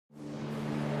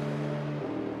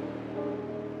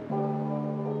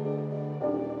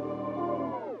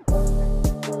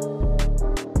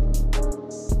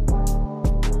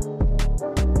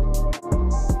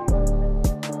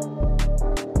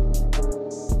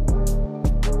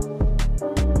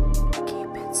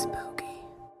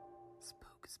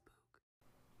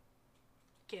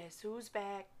Guess who's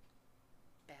back?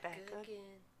 Back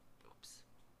again. Oops.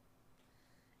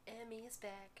 Emmy is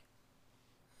back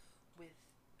with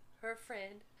her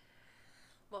friend.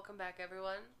 Welcome back,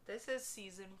 everyone. This is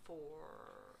season 4,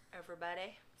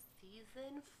 everybody.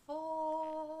 Season 4.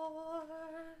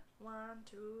 1,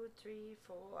 2, 3,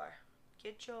 4.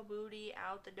 Get your booty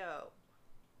out the door.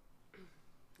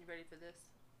 You ready for this?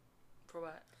 For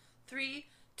what? 3,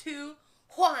 2,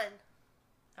 1.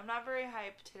 I'm not very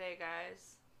hyped today,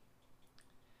 guys.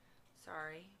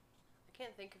 Sorry. I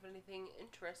can't think of anything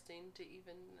interesting to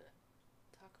even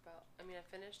talk about. I mean, I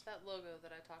finished that logo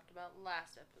that I talked about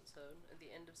last episode at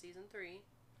the end of season 3.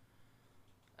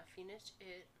 I finished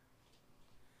it.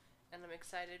 And I'm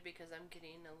excited because I'm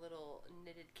getting a little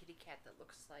knitted kitty cat that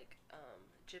looks like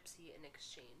Gypsy in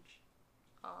exchange.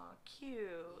 Aw,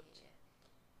 cute. Yeah.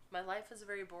 My life is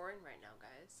very boring right now,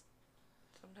 guys.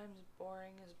 Sometimes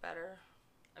boring is better.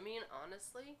 I mean,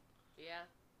 honestly, yeah.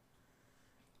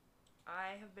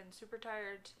 I have been super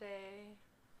tired today.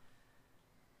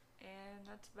 And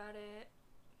that's about it.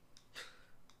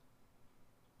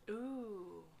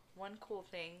 Ooh, one cool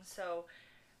thing. So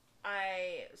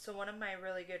one of my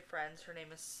really good friends, her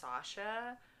name is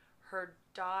Sasha. Her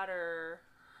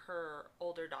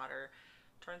older daughter,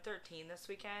 turned 13 this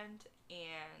weekend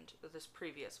and this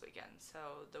previous weekend.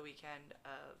 So the weekend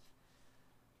of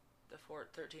the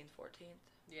 13th, 14th.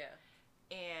 Yeah.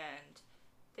 And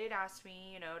they'd asked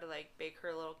me, to like bake her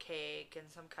a little cake and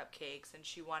some cupcakes, and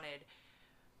she wanted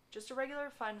just a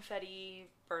regular funfetti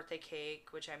birthday cake,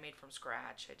 which I made from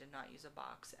scratch. I did not use a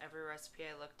box. Every recipe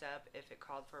I looked up, if it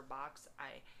called for a box,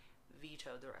 I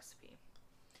vetoed the recipe.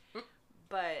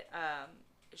 But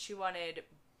she wanted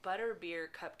butterbeer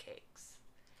cupcakes,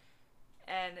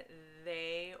 and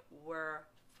they were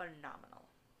phenomenal.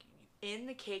 In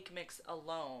the cake mix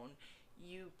alone,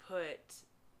 you put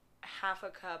half a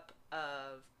cup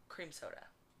of cream soda.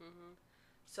 Mm-hmm.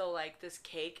 So, like, this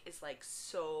cake is, like,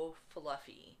 so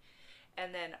fluffy.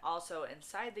 And then also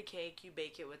inside the cake, you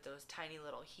bake it with those tiny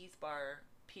little Heath bar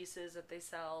pieces that they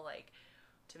sell, like,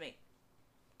 to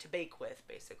bake with,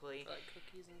 basically. Like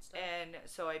cookies and stuff. And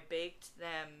so I baked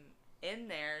them in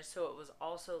there, so it was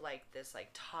also, like, this, like,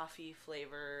 toffee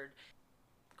flavored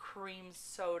cream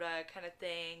soda kind of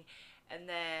thing. And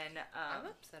then I'm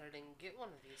upset I didn't get one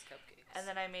of these cupcakes. And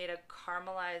then I made a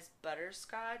caramelized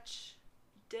butterscotch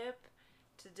dip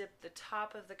to dip the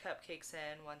top of the cupcakes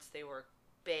in once they were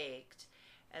baked,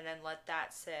 and then let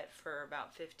that sit for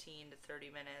about 15 to 30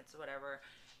 minutes, whatever,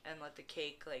 and let the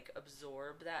cake like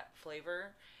absorb that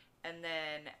flavor. And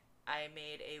then I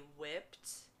made a whipped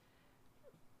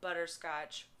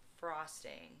butterscotch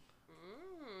frosting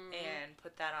and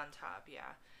put that on top.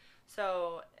 Yeah.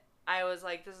 So I was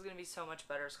like, this is going to be so much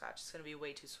butterscotch. It's going to be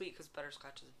way too sweet because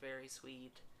butterscotch is very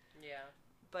sweet. Yeah.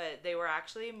 But they were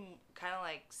actually kind of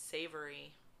like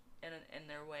savory in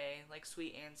their way, like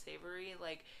sweet and savory.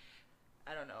 Like,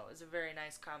 I don't know. It was a very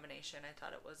nice combination. I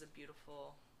thought it was a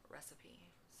beautiful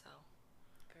recipe. So.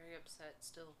 Very upset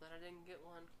still that I didn't get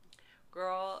one.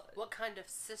 Girl. What kind of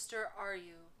sister are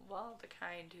you? Well, the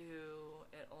kind who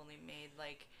it only made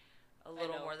like a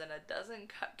little more than a dozen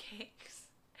cupcakes.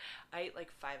 I ate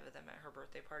like 5 of them at her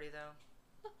birthday party, though.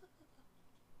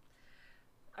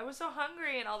 I was so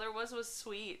hungry, and all there was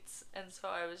sweets. And so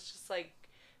I was just like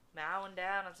mowing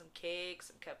down on some cakes,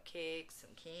 some cupcakes, some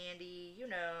candy, Get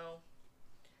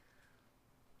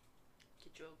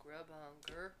your grub on,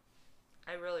 girl.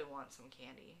 I really want some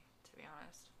candy, to be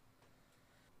honest.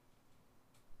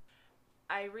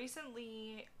 I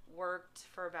recently worked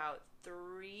for about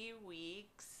 3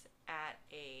 weeks at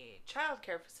a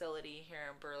childcare facility here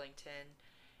in Burlington,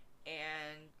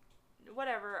 and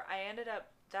whatever,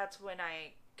 that's when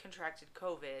I contracted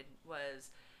COVID.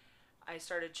 Was I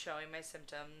started showing my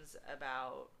symptoms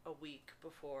about a week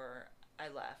before I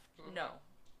left. Mm-hmm. No,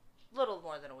 little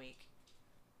more than a week.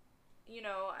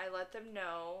 I let them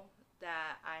know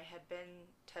that I had been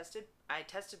tested. I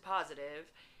tested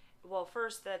positive. Well,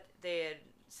 first that they had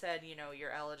said,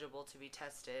 you're eligible to be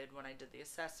tested when I did the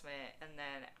assessment. And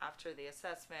then after the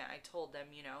assessment, I told them,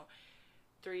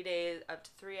 3 days, up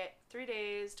to 3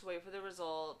 days to wait for the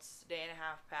results. Day and a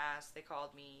half passed. They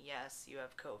called me. Yes, you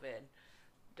have COVID.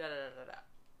 Da-da-da-da-da.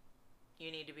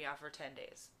 You need to be off for 10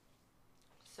 days.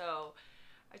 So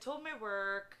I told my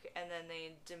work, and then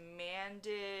they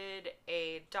demanded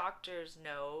a doctor's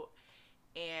note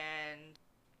and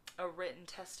a written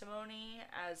testimony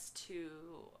as to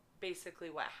basically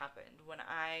what happened when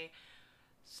I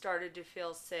started to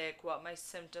feel sick, what my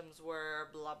symptoms were,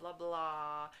 blah, blah,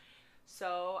 blah.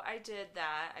 So I did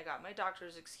that. I got my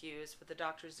doctor's excuse, but the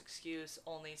doctor's excuse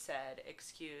only said,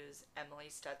 excuse Emily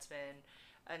Stutzman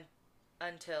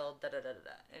until da da da da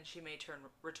da, and she may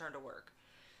return to work.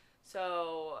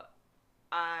 So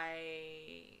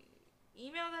I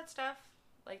emailed that stuff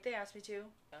like they asked me to,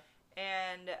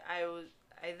 and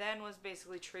I then was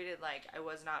basically treated like I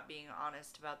was not being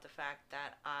honest about the fact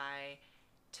that I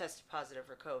tested positive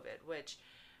for COVID, which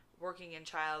working in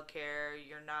childcare,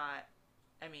 you're not,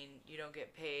 I mean, you don't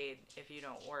get paid if you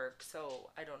don't work, so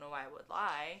I don't know why I would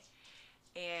lie.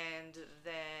 And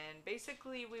then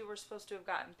basically we were supposed to have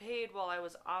gotten paid while I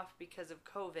was off because of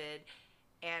COVID,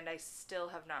 and I still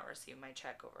have not received my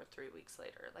check over 3 weeks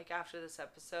later. Like after this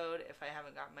episode, if I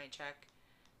haven't gotten my check,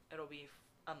 it'll be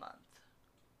a month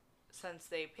since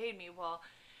they paid me. Well,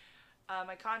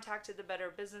 I contacted the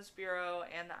Better Business Bureau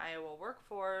and the Iowa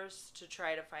Workforce to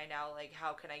try to find out, like,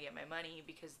 how can I get my money,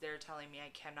 because they're telling me I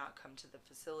cannot come to the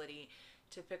facility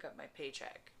to pick up my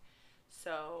paycheck.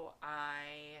 So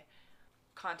I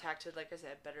contacted, like I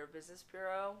said, Better Business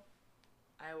Bureau,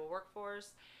 Iowa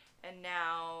Workforce, and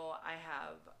now I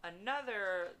have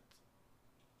another,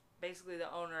 basically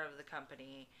the owner of the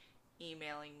company,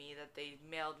 emailing me that they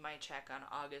mailed my check on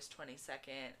August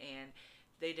 22nd, and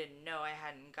they didn't know I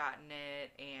hadn't gotten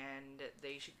it, and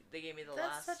they gave me the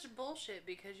last... That's such bullshit,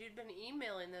 because you'd been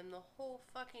emailing them the whole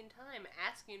fucking time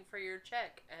asking for your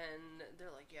check, and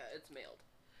they're like, yeah, it's mailed.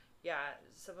 Yeah,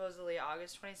 supposedly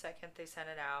August 22nd they sent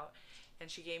it out, and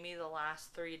she gave me the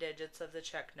last 3 digits of the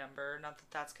check number. Not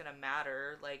that that's gonna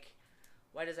matter. Like,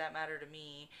 why does that matter to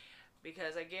me?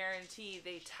 Because I guarantee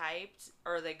they typed,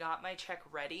 or they got my check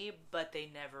ready, but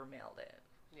they never mailed it.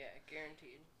 Yeah,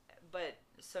 guaranteed. But,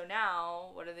 so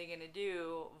now, what are they going to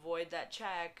do? Void that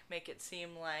check, make it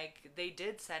seem like they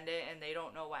did send it and they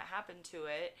don't know what happened to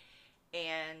it.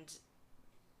 And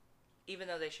even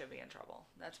though they should be in trouble.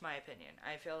 That's my opinion.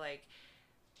 I feel like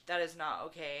that is not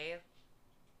okay.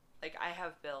 Like, I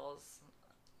have bills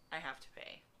I have to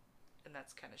pay. And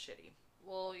that's kind of shitty.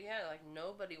 Well, yeah, like,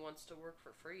 nobody wants to work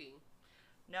for free.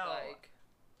 No. Like,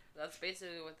 that's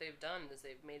basically what they've done, is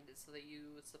they've made it so that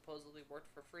you supposedly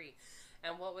worked for free.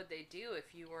 And what would they do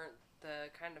if you weren't the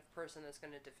kind of person that's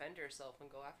going to defend yourself and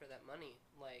go after that money?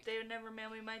 Like, they would never mail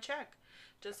me my check.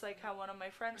 Just like how one of my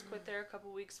friends quit there a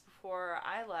couple weeks before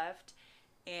I left,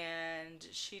 and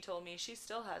she told me she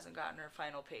still hasn't gotten her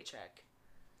final paycheck.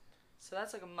 So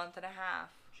that's like a month and a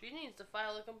half. She needs to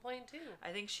file a complaint too.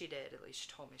 I think she did. At least she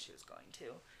told me she was going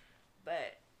to.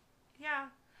 But, yeah.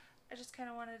 I just kind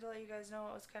of wanted to let you guys know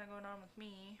what was kind of going on with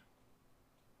me.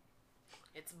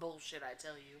 It's bullshit, I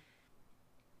tell you.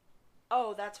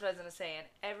 Oh, that's what I was going to say. And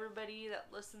everybody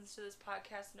that listens to this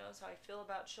podcast knows how I feel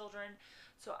about children.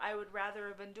 So I would rather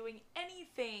have been doing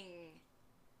anything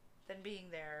than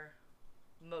being there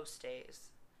most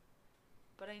days.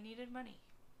 But I needed money.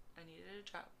 I needed a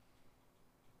job.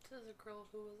 This is a girl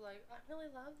who was like, I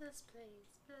really love this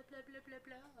place. Blah, blah, blah, blah,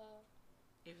 blah.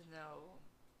 Even though...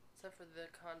 Except for the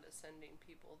condescending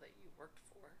people that you worked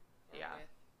for. Yeah.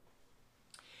 With.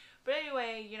 But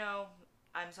anyway, you know,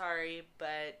 I'm sorry,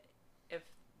 but if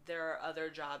there are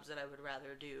other jobs that I would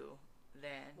rather do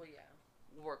than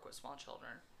work with small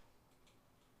children.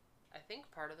 I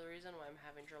think part of the reason why I'm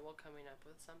having trouble coming up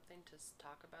with something to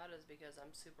talk about is because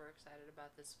I'm super excited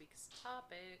about this week's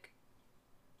topic.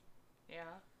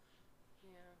 Yeah?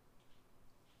 Yeah.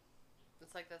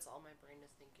 It's like that's all my brain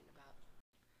is thinking about.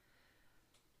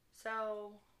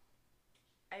 So,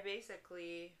 I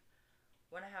basically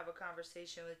want to have a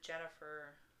conversation with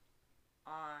Jennifer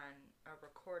on a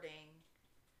recording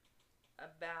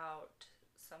about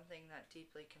something that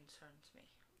deeply concerns me.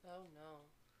 Oh no.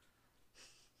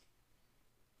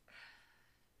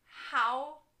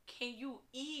 How can you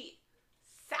eat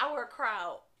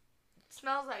sauerkraut? It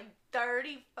smells like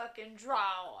dirty fucking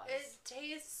drawers. It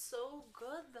tastes so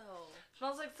good though. It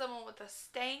smells like someone with a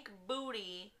stank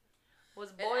booty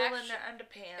was boiling their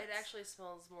underpants. It actually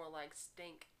smells more like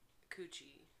stank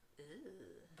coochie. Ew.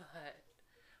 But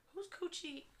whose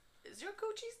coochie? Is your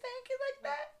coochie stanky like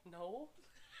that? No.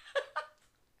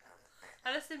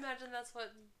 I just imagine that's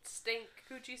what stank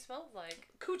coochie smells like.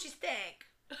 Coochie stank.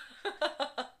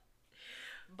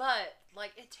 But,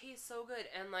 like, it tastes so good.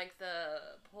 And, like,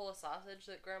 the Polish sausage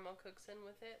that Grandma cooks in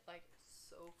with it, like,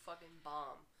 so fucking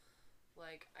bomb.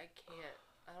 Like, I can't.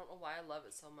 I don't know why I love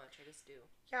it so much. I just do.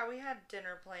 Yeah, we had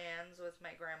dinner plans with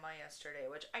my grandma yesterday,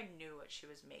 which I knew what she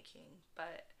was making,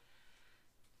 but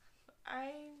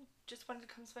I just wanted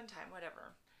to come spend time,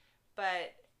 whatever.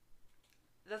 But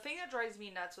the thing that drives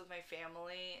me nuts with my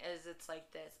family is it's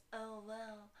like this, oh,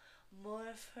 well,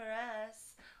 more for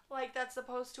us. Like, that's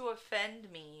supposed to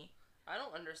offend me. I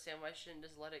don't understand why she didn't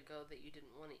just let it go that you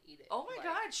didn't want to eat it. Oh my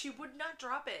God, she would not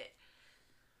drop it.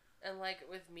 And, like,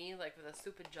 with me, like, with a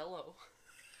stupid Jell-O.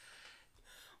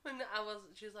 When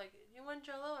she was like, "You want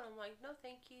Jello?" And I'm like, "No,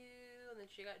 thank you." And then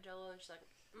she got Jello, and she's like,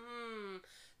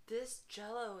 this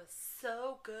Jello is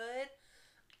so good.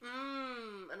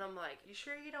 And I'm like, You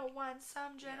sure you don't want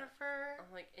some, Jennifer?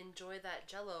 I'm like, enjoy that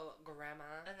Jello,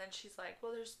 Grandma. And then she's like,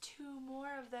 well, there's 2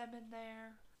 more of them in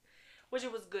there. Which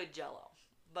it was good Jello.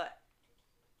 But,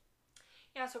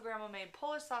 yeah, so Grandma made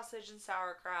Polish sausage and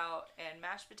sauerkraut and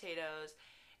mashed potatoes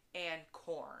and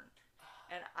corn.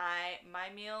 And my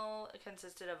meal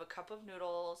consisted of a cup of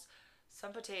noodles,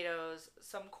 some potatoes,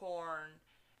 some corn,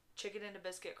 chicken and a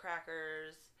biscuit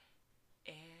crackers,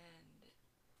 and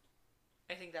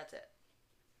I think that's it.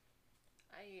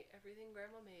 I ate everything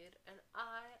Grandma made, and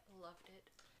I loved it.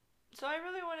 So I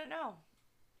really want to know,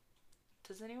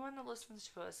 does anyone that listens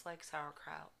to us like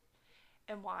sauerkraut?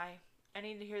 And why? I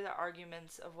need to hear the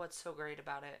arguments of what's so great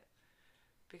about it.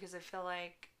 Because I feel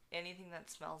like anything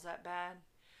that smells that bad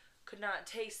could not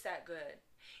taste that good.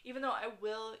 Even though I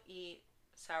will eat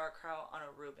sauerkraut on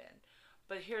a Reuben.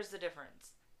 But here's the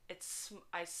difference.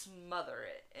 I smother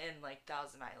it in like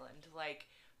Thousand Island. Like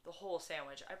the whole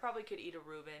sandwich. I probably could eat a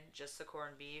Reuben, just the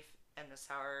corned beef and the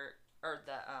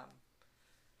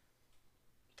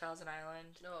Thousand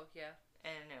Island. Oh, yeah.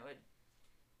 And it would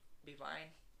be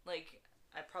fine. Like,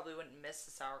 I probably wouldn't miss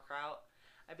the sauerkraut.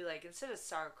 I'd be like, instead of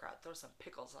sauerkraut, throw some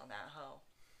pickles on that hoe.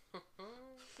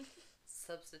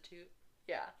 Substitute.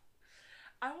 Yeah.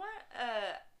 I want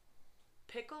a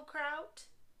pickle kraut,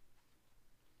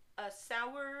 a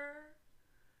sour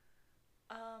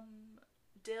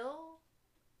dill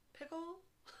pickle.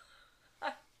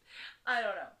 I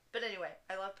don't know. But anyway,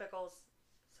 I love pickles.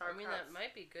 I mean, that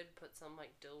might be good. Put some,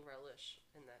 like, dill relish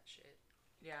in that shit.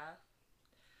 Yeah.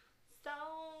 So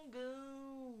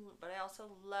good. But I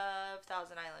also love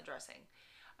Thousand Island dressing.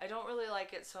 I don't really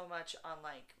like it so much on,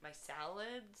 like, my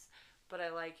salads, but I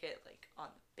like it, like, on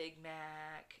the Big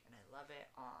Mac, and I love it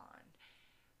on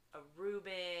a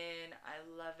Reuben. I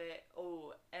love it.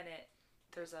 Oh, and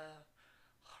there's a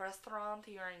restaurant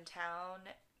here in town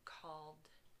called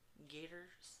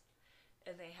Gators,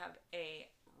 and they have a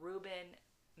Reuben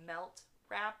melt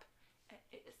wrap, and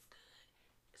it is good.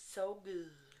 So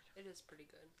good. It is pretty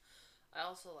good. I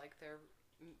also like their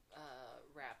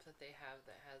wrap that they have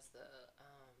that has the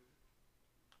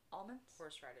almonds,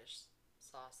 horseradish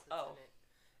sauce that's in it.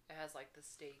 It has like the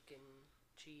steak and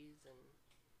cheese and.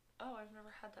 Oh, I've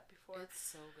never had that before. It's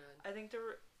so good. I think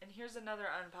and here's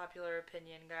another unpopular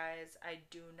opinion, guys. I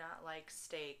do not like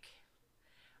steak.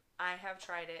 I have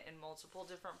tried it in multiple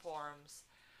different forms.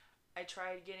 I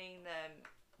tried getting the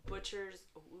butcher's.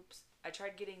 I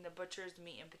tried getting the butcher's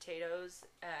meat and potatoes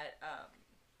at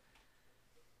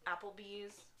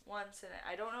Applebee's once, and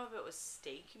I don't know if it was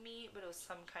steak meat, but it was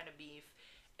some kind of beef,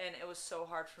 and it was so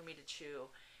hard for me to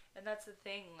chew. And that's the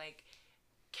thing. Like,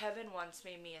 Kevin once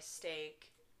made me a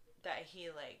steak that he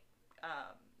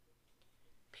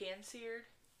pan-seared.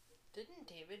 Didn't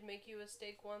David make you a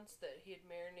steak once that he had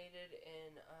marinated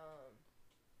in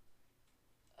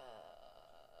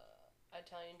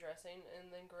Italian dressing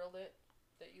and then grilled it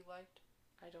that you liked?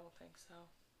 I don't think so.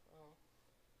 Oh.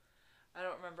 I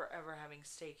don't remember ever having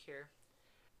steak here.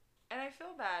 And I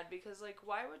feel bad because, like,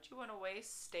 why would you want to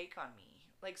waste steak on me?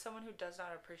 Like, someone who does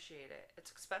not appreciate it.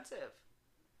 It's expensive.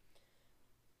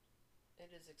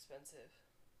 It is expensive.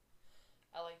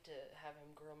 I like to have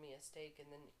him grill me a steak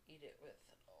and then eat it with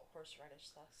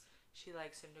horseradish sauce. She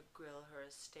likes him to grill her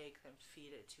a steak, then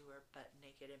feed it to her butt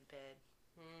naked in bed.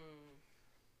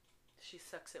 She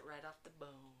sucks it right off the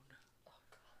bone. Oh,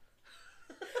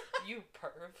 God. You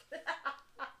perv.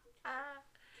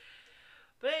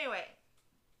 But anyway,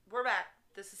 we're back.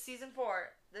 This is season 4.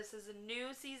 This is a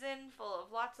new season full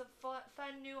of lots of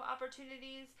fun new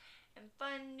opportunities and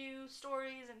fun new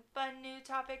stories and fun new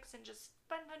topics and just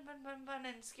fun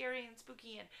and scary and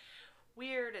spooky and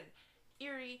weird and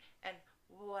eerie and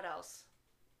what else?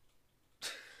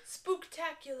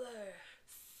 Spooktacular.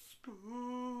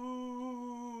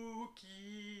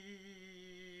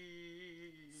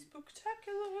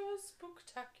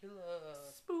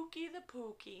 Spooktacular. Spooky the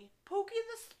Pooky. Pooky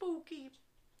the Spooky.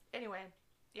 Anyway,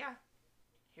 yeah.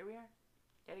 Here we are.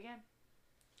 Yet again.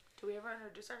 Do we ever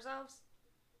introduce ourselves?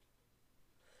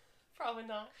 Probably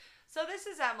not. So this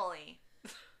is Emily.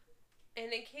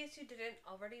 And in case you didn't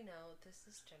already know, this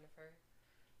is Jennifer.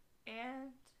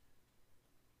 And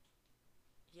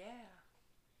yeah,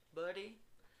 buddy.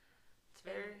 It's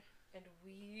very. And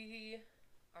we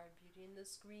are Beauty and the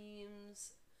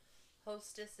Screams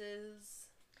hostesses.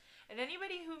 And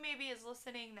anybody who maybe is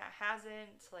listening that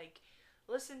hasn't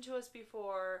listened to us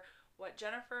before, what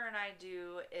Jennifer and I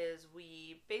do is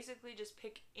we basically just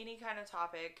pick any kind of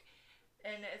topic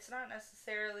And it's not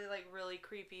necessarily like really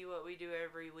creepy what we do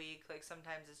every week. Like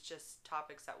sometimes it's just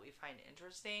topics that we find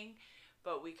interesting,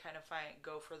 but we kind of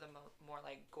go for the more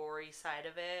like gory side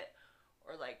of it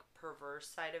or like perverse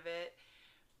side of it.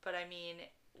 But I mean,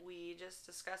 we just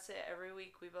discuss it every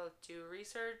week. We both do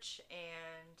research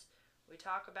and we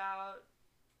talk about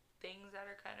things that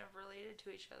are kind of related to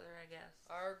each other, I guess.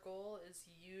 Our goal is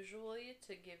usually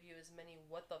to give you as many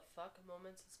what the fuck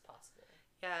moments as possible.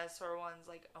 Yes, or ones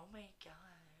like, oh my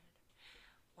god,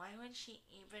 why would she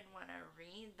even want to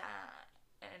read that?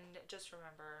 And just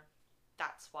remember,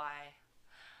 that's why.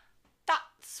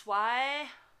 That's why.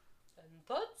 And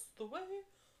that's the way.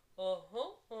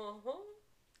 Uh-huh.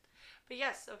 But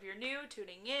yes, so if you're new,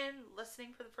 tuning in,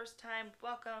 listening for the first time,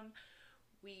 welcome.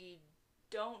 We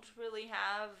don't really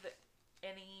have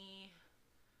any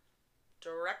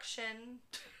direction.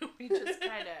 we just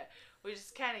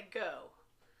kind of go.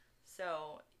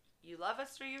 So you love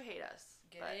us or you hate us.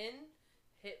 Get in,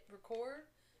 hit record,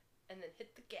 and then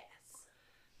hit the gas.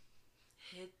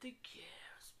 Hit the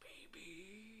gas,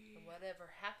 baby. Whatever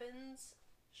happens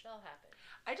shall happen.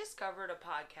 I discovered a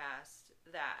podcast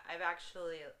that I've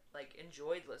actually like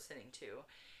enjoyed listening to.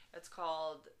 It's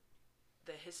called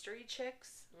The History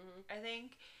Chicks, I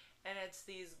think, and it's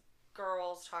these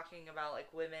girls talking about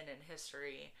like women in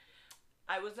history.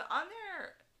 I was on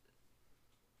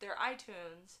their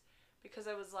iTunes because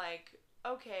I was like,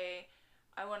 okay,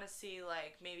 I want to see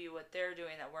like maybe what they're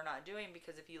doing that we're not doing,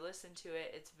 because if you listen to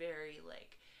it, it's very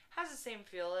like has the same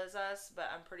feel as us, but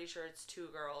I'm pretty sure it's two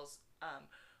girls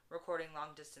recording long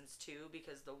distance too,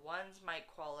 because the one's mic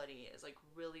quality is like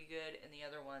really good and the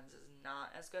other one's is not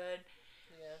as good.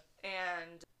 Yeah.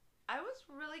 And I was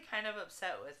really kind of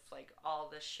upset with like all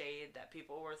the shade that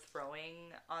people were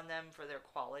throwing on them for their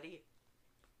quality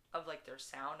of like their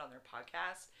sound on their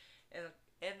podcast and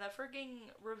in the frigging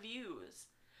reviews.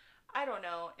 I don't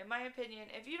know. In my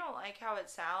opinion, if you don't like how it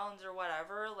sounds or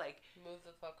whatever, like move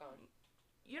the fuck on.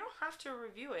 You don't have to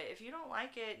review it. If you don't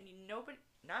like it,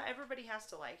 not everybody has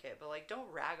to like it, but like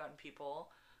don't rag on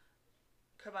people.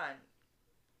 Come on.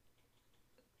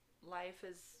 Life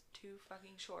is too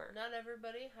fucking short. Not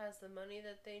everybody has the money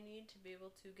that they need to be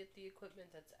able to get the equipment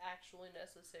that's actually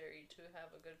necessary to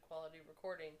have a good quality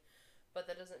recording. But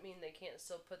that doesn't mean they can't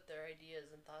still put their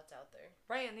ideas and thoughts out there.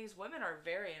 Right, and these women are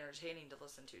very entertaining to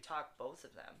listen to, talk, both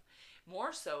of them.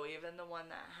 More so even the one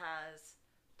that has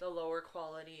the lower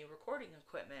quality recording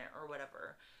equipment or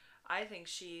whatever. I think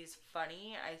she's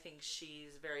funny. I think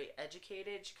she's very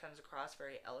educated. She comes across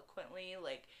very eloquently.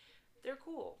 Like, they're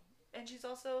cool. And she's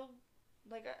also,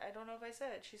 like, I don't know if I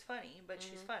said, she's funny, but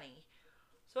she's funny.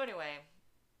 So anyway,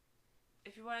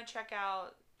 if you want to check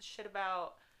out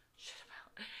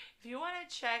if you want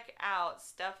to check out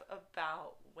stuff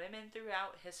about women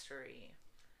throughout history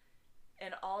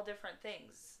and all different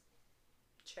things,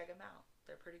 check them out.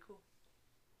 They're pretty cool.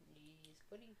 Yes,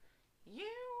 buddy.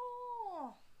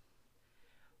 Yeah.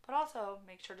 But also,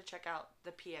 make sure to check out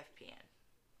the PFPN.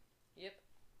 Yep.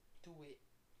 Do it.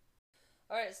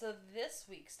 Alright, so this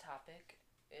week's topic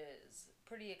is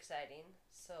pretty exciting.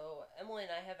 So, Emily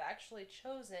and I have actually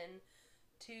chosen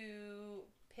to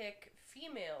pick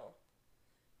female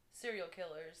serial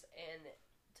killers and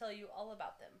tell you all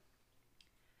about them.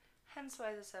 Hence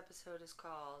why this episode is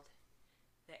called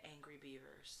The Angry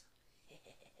Beavers.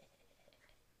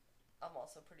 I'm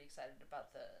also pretty excited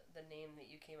about the name that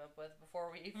you came up with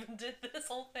before we even did this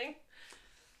whole thing.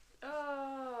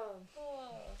 Oh.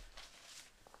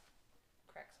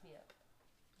 Cracks me up.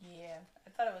 Yeah, I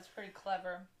thought it was pretty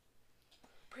clever.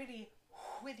 Pretty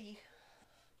witty.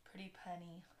 Pretty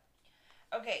punny.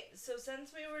 Okay, so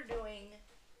since we were doing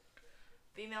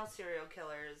female serial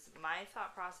killers, my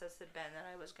thought process had been that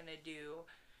I was going to do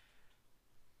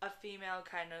a female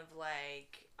kind of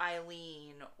like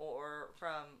Eileen, or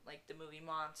from like the movie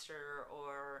Monster,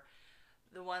 or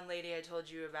the one lady I told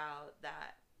you about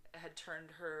that had turned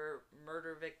her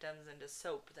murder victims into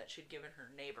soap that she'd given her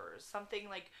neighbors. Something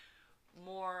like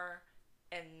more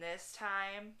in this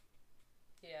time.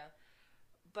 Yeah.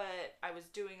 But I was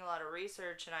doing a lot of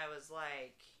research and I was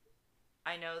like,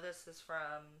 I know this is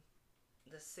from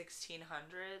the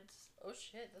 1600s. Oh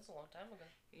shit, that's a long time ago.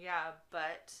 Yeah,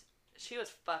 but she was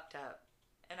fucked up.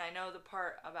 And I know the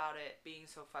part about it being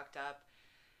so fucked up,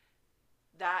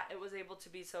 that it was able to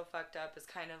be so fucked up is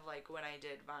kind of like when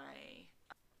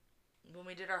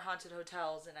we did our haunted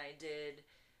hotels and I did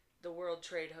the World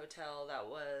Trade Hotel that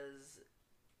was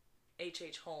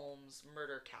H.H. Holmes'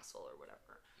 murder castle or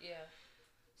whatever. Yeah.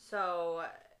 So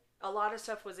a lot of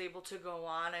stuff was able to go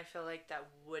on. I feel like that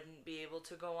wouldn't be able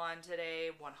to go on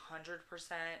today 100%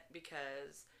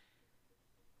 because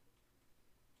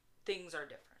things are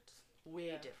different.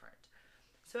 Way different.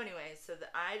 So anyway,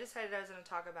 I decided I was going to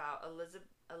talk about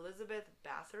Elizabeth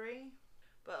Bathory.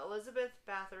 But Elizabeth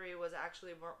Bathory was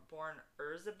actually born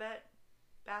Elizabeth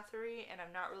Bathory, and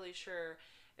I'm not really sure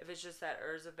if it's just that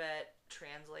Elizabeth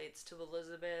translates to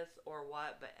Elizabeth or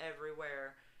what, but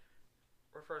everywhere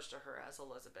refers to her as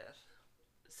Elizabeth.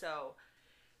 So,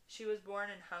 she was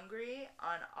born in Hungary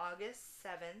on August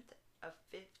 7th of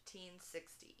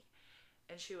 1560,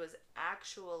 and she was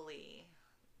actually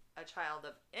a child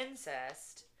of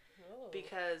incest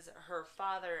because her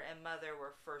father and mother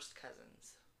were first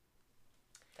cousins.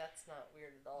 That's not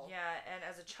weird at all. Yeah, and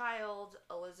as a child,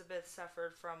 Elizabeth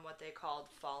suffered from what they called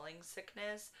falling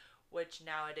sickness, which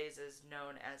nowadays is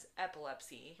known as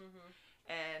epilepsy. Mm-hmm.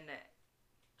 And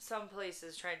some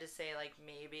places tried to say, like,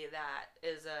 maybe that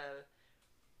is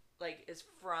is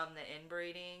from the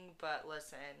inbreeding, but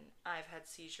listen, I've had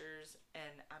seizures,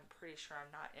 and I'm pretty sure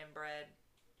I'm not inbred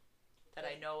that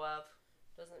I know of.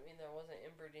 Doesn't mean there wasn't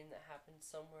inbreeding that happened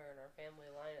somewhere in our family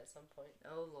line at some point.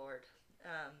 Oh, Lord.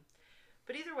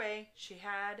 But either way, she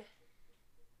had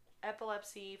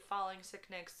epilepsy, falling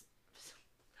sickness,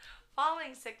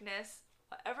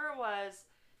 whatever it was,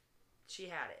 she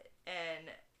had it. And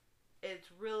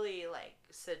it's really, like,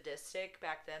 sadistic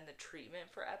back then, the treatment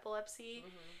for epilepsy.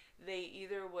 Mm-hmm. They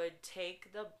either would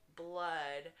take the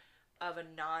blood of a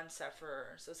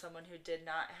non-sufferer, so someone who did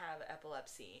not have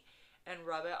epilepsy, and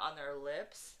rub it on their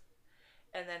lips.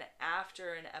 And then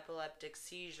after an epileptic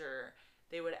seizure,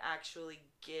 they would actually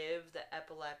give the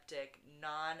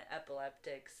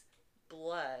non-epileptics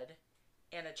blood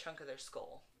and a chunk of their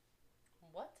skull.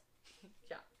 What?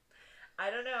 Yeah. I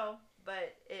don't know,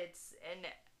 but and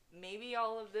maybe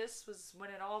all of this was when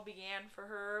it all began for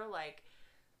her, like...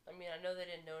 I mean, I know they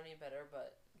didn't know any better,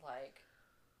 but, like...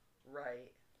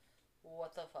 Right.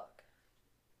 What the fuck?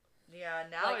 Yeah,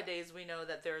 nowadays we know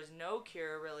that there's no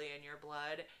cure really in your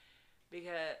blood,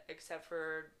 except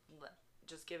for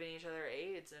just giving each other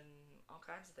AIDS and all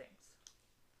kinds of things.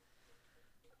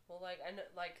 Well, like, I know,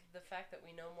 like, the fact that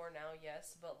we know more now,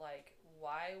 yes, but, like,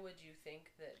 why would you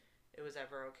think that it was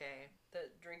ever okay?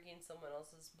 That drinking someone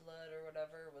else's blood or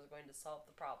whatever was going to solve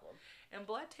the problem. And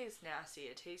blood tastes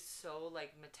nasty. It tastes so,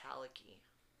 like, metallic-y.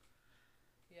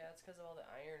 Yeah, it's because of all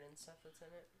the iron and stuff that's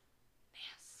in it.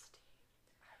 Nasty.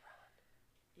 Iron.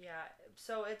 Yeah,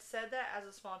 so it's said that as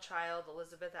a small child,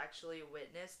 Elizabeth actually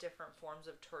witnessed different forms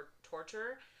of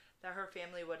torture that her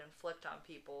family would inflict on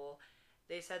people.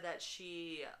 They said that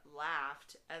she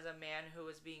laughed as a man who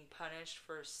was being punished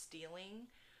for stealing.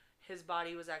 His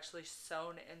body was actually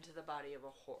sewn into the body of a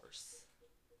horse.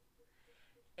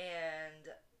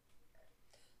 And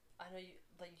I know you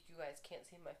guys can't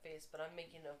see my face, but I'm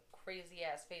making a crazy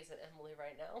ass face at Emily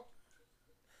right now.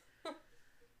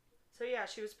 So yeah,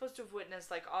 she was supposed to have witnessed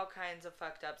like all kinds of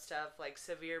fucked up stuff, like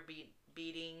severe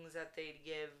beatings that they'd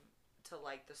give to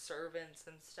like the servants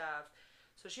and stuff.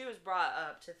 So she was brought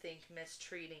up to think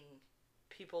mistreating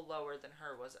people lower than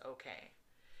her was okay.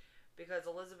 Because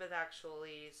Elizabeth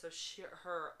actually,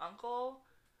 her uncle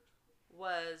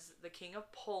was the King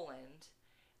of Poland,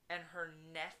 and her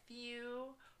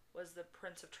nephew was the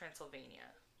Prince of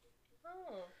Transylvania.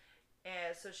 Oh.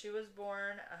 And so she was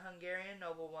born a Hungarian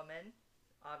noblewoman,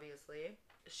 obviously.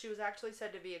 She was actually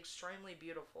said to be extremely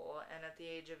beautiful, and at the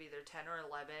age of either 10 or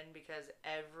 11, because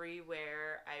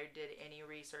everywhere I did any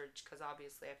research, because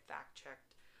obviously I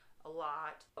fact-checked a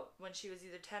lot, when she was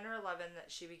either 10 or 11,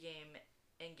 that she became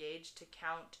engaged to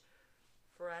Count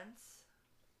Ferenc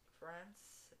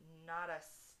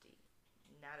Nadasdy.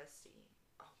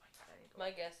 Oh my god, I need to...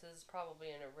 My guess is probably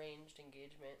an arranged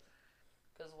engagement.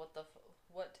 Because what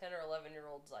 10 or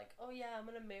 11-year-old's like, oh yeah, I'm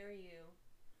gonna marry you.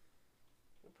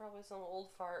 You're probably some old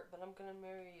fart, but I'm gonna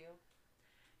marry you.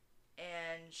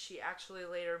 And she actually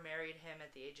later married him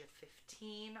at the age of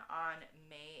 15 on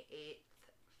May 8th,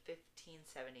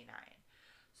 1579.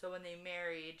 So when they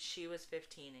married, she was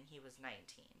 15 and he was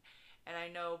 19. And I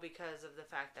know because of the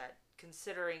fact that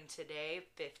considering today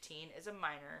 15 is a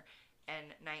minor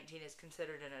and 19 is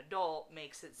considered an adult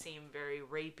makes it seem very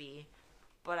rapey.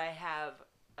 But I have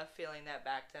a feeling that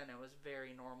back then it was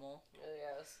very normal.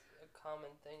 Yeah, it's a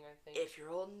common thing, I think. If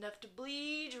you're old enough to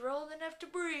bleed, you're old enough to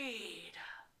breed.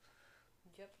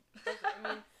 Yep. I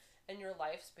mean, and your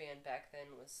lifespan back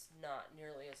then was not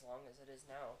nearly as long as it is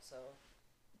now, so...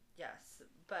 Yes,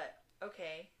 but,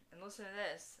 okay, and listen to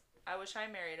this. I wish I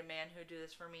married a man who'd do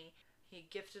this for me. He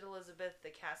gifted Elizabeth the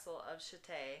castle of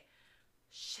Château.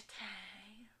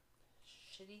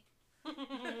 Shitty.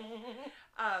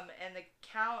 And the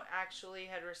Count actually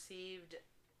had received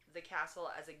the castle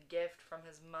as a gift from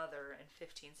his mother in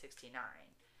 1569.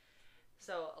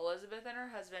 So Elizabeth and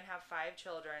her husband have 5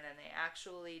 children, and they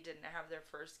actually didn't have their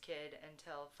first kid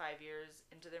until 5 years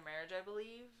into their marriage, I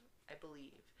believe. I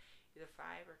believe. Either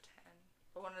 5 or 10.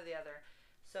 Or one or the other.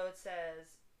 So it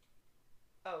says,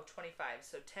 25.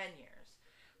 So 10 years.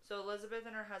 So Elizabeth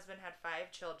and her husband had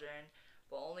 5 children,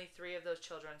 but only 3 of those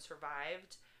children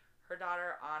survived. Her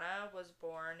daughter Anna was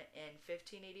born in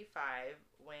 1585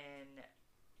 when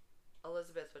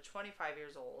Elizabeth was 25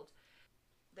 years old.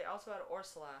 They also had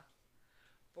Ursula,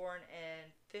 born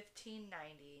in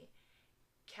 1590.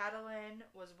 Catelyn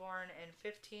was born in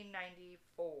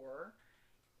 1594.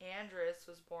 Andres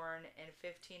was born in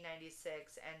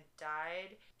 1596 and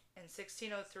died in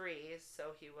 1603,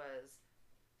 so he was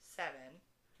 7.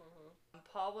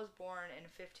 Paul was born in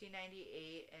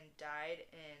 1598 and died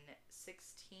in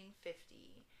 1650.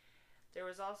 There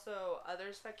was also other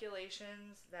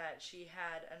speculations that she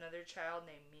had another child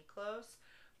named Miklos,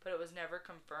 but it was never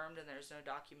confirmed and there's no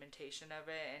documentation of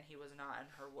it, and he was not in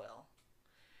her will.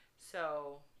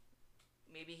 So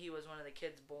maybe he was one of the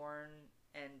kids born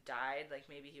and died, like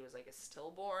maybe he was like a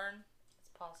stillborn. It's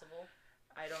possible.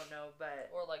 I don't know, but...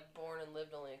 Or like born and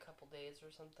lived only a couple days or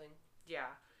something.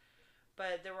 Yeah.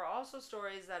 But there were also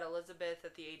stories that Elizabeth,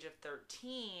 at the age of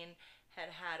 13, had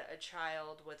had a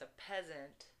child with a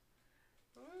peasant.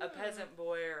 A peasant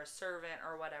boy or a servant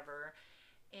or whatever.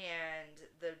 And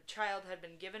the child had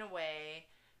been given away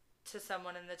to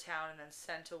someone in the town and then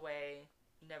sent away,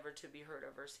 never to be heard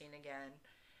of or seen again.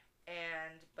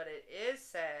 But it is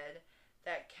said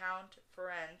that Count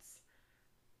Ferenc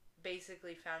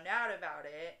basically found out about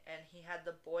it, and he had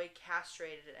the boy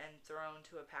castrated and thrown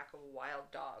to a pack of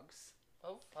wild dogs.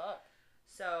 Oh, fuck.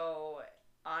 So,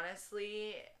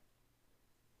 honestly,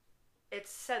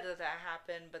 it's said that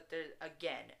happened, but there's,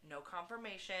 again, no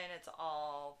confirmation. It's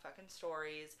all fucking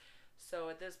stories. So,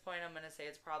 at this point, I'm going to say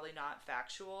it's probably not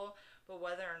factual, but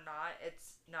whether or not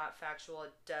it's not factual,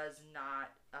 it does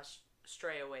not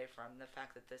stray away from the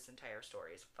fact that this entire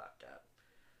story is fucked up.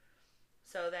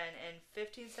 So then in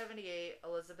 1578,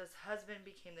 Elizabeth's husband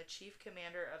became the chief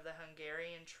commander of the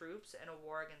Hungarian troops in a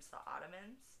war against the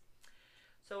Ottomans.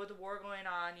 So with the war going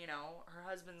on, her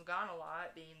husband's gone a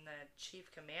lot, being the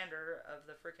chief commander of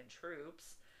the freaking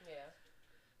troops. Yeah.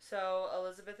 So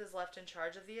Elizabeth is left in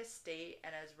charge of the estate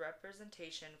and as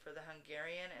representation for the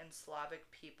Hungarian and Slavic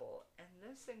people. And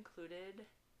this included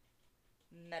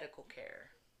medical care.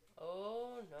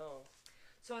 Oh, no.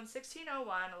 So in 1601,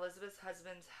 Elizabeth's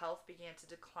husband's health began to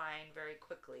decline very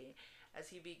quickly as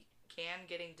he began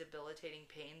getting debilitating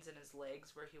pains in his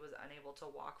legs where he was unable to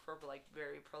walk for like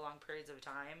very prolonged periods of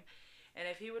time. And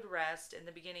if he would rest, in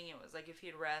the beginning it was like if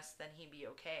he'd rest, then he'd be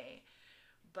okay.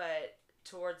 But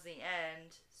towards the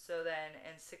end, so then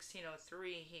in 1603,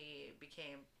 he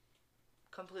became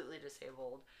completely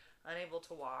disabled, unable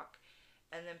to walk,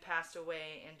 and then passed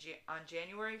away on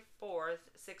January 4th,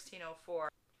 1604.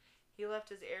 He left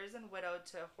his heirs and widowed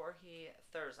to Jorge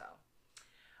Thurzo.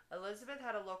 Elizabeth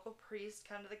had a local priest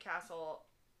come to the castle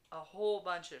a whole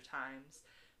bunch of times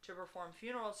to perform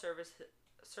funeral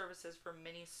services for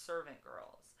many servant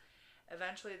girls.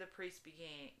 Eventually, the priest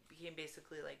became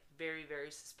basically like very,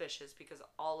 very suspicious because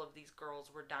all of these girls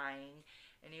were dying,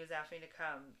 and he was asking to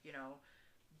come,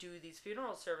 do these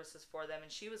funeral services for them,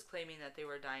 and she was claiming that they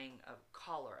were dying of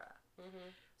cholera.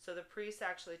 Mm-hmm. So the priest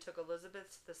actually took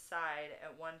Elizabeth to the side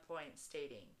at one point,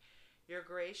 stating, "Your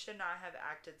grace should not have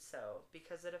acted so,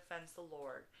 because it offends the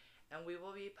Lord, and we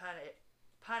will be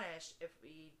punished if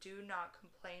we do not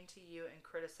complain to you and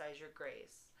criticize your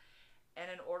grace. And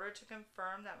in order to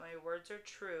confirm that my words are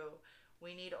true,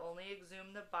 we need only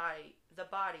exhume the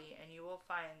body, and you will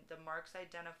find the marks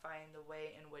identifying the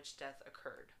way in which death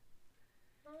occurred."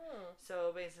 Oh.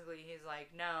 So basically he's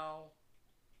like, no,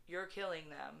 you're killing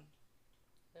them.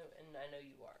 And I know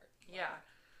you are. Yeah.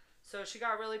 So she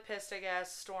got really pissed, I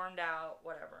guess, stormed out,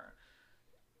 whatever.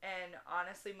 And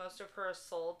honestly, most of her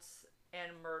assaults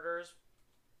and murders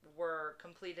were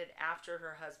completed after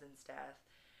her husband's death.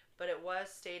 But it was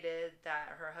stated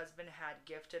that her husband had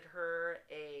gifted her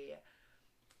a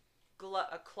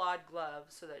clawed glove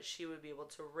so that she would be able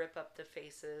to rip up the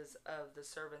faces of the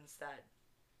servants that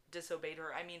disobeyed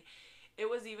her. I mean, it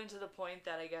was even to the point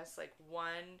that I guess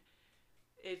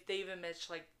if they even missed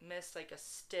like a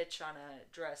stitch on a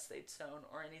dress they'd sewn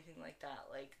or anything like that,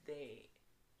 they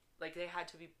had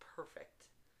to be perfect.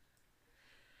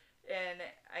 And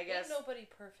I guess ain't nobody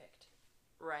perfect,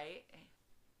 right?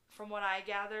 From what I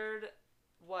gathered,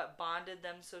 what bonded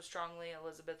them so strongly,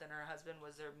 Elizabeth and her husband,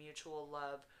 was their mutual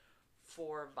love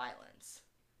for violence.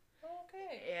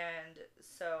 Okay. And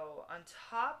so on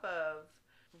top of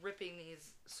ripping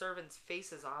these servants'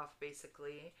 faces off,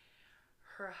 basically,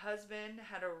 Her husband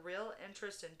had a real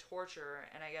interest in torture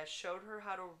and I guess showed her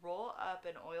how to roll up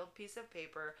an oiled piece of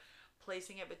paper,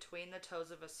 placing it between the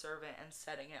toes of a servant and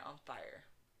setting it on fire.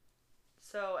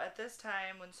 So at this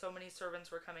time, when so many servants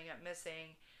were coming up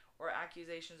missing or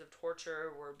accusations of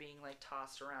torture were being like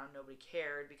tossed around, nobody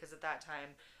cared because at that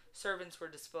time servants were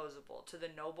disposable. To the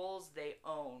nobles, they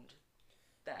owned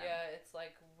them. Yeah, it's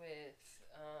like with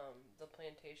the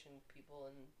plantation people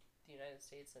in the United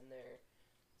States and their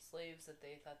slaves that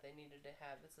they thought they needed to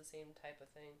have. It's the same type of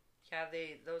thing. Yeah,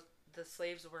 the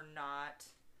slaves were not,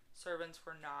 servants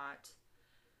were not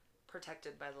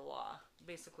protected by the law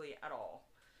basically at all.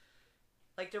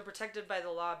 Like they're protected by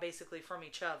the law basically from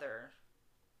each other,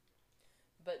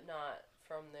 but not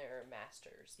from their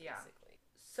masters. Basically. Yeah.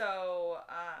 So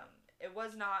it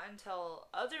was not until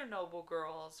other noble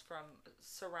girls from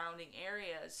surrounding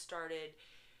areas started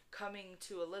coming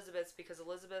to Elizabeth because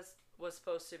Elizabeth was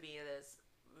supposed to be this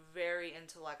very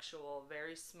intellectual,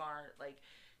 very smart, like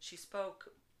she spoke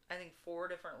I think 4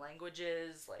 different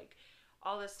languages, like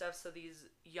all this stuff. So these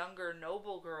younger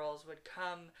noble girls would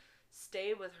come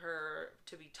stay with her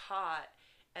to be taught,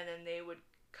 and then they would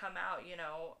come out,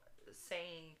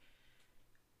 saying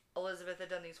Elizabeth had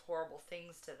done these horrible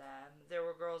things to them. There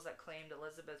were girls that claimed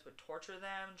Elizabeth would torture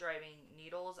them, driving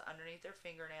needles underneath their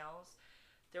fingernails.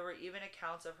 There were even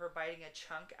accounts of her biting a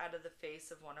chunk out of the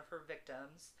face of one of her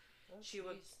victims. Oh, she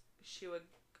would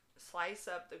slice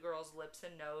up the girl's lips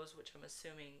and nose, which I'm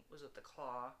assuming was with the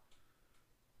claw.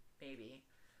 Maybe.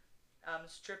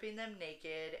 Stripping them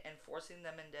naked and forcing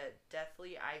them into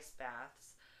deathly ice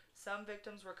baths. Some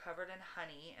victims were covered in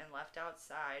honey and left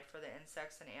outside for the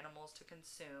insects and animals to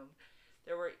consume.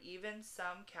 There were even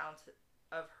some counts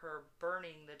of her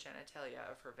burning the genitalia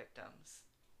of her victims.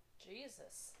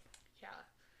 Jesus. Yeah.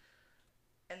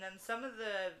 And then some of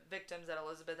the victims that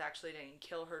Elizabeth actually didn't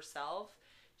kill herself,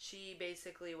 she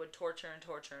basically would torture and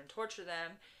torture and torture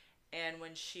them. And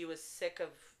when she was sick of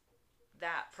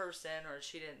that person, or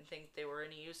she didn't think they were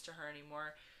any use to her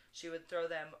anymore, she would throw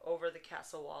them over the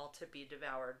castle wall to be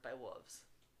devoured by wolves.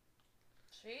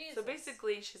 Jesus. So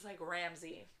basically, she's like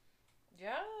Ramsay.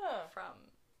 Yeah. From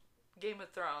Game of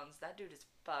Thrones. That dude is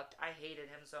fucked. I hated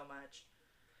him so much.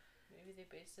 Maybe they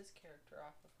based his character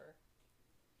off of her.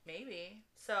 Maybe.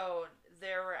 So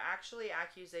there were actually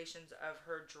accusations of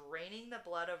her draining the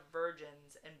blood of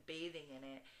virgins and bathing in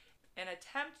it, an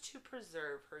attempt to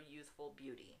preserve her youthful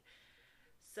beauty.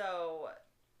 So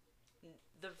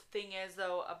the thing is,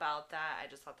 though, about that, I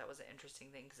just thought that was an interesting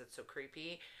thing because it's so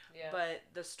creepy. Yeah. But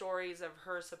the stories of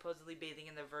her supposedly bathing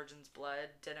in the virgin's blood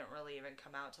didn't really even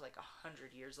come out till like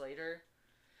 100 years later.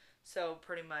 So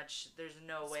pretty much there's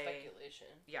no way.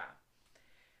 Speculation. Yeah.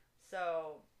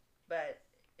 So, but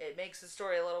it makes the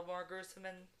story a little more gruesome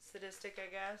and sadistic, I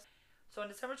guess. So on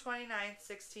December 29th,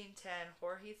 1610,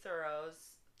 Jorge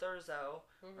Thurzo,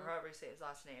 or however you say his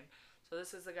last name. So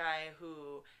this is the guy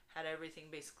who had everything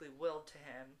basically willed to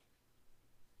him.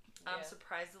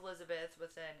 Surprised Elizabeth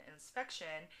with an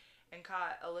inspection and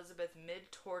caught Elizabeth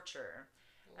mid-torture.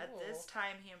 Ooh. At this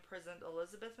time, he imprisoned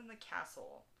Elizabeth in the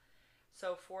castle.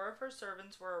 So 4 of her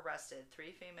servants were arrested,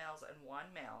 3 females and 1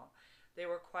 male. They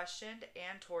were questioned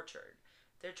and tortured.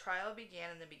 Their trial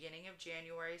began in the beginning of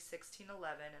January 1611,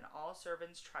 and all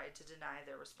servants tried to deny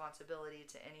their responsibility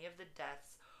to any of the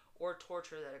deaths or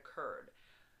torture that occurred.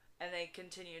 And they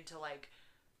continued to,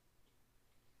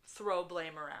 throw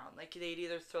blame around. They'd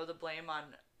either throw the blame on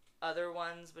other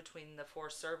ones between the 4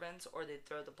 servants, or they'd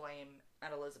throw the blame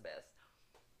at Elizabeth.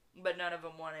 But none of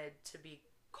them wanted to be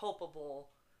culpable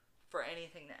for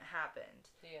anything that happened.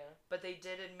 Yeah. But they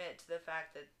did admit to the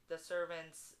fact that the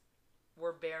servants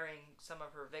were burying some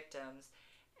of her victims,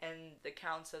 and the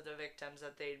counts of the victims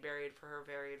that they'd buried for her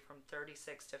varied from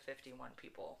 36 to 51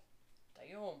 people.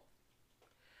 Damn.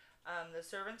 The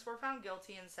servants were found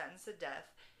guilty and sentenced to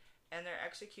death, and their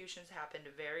executions happened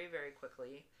very, very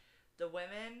quickly. The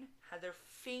women had their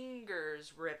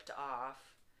fingers ripped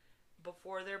off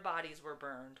before their bodies were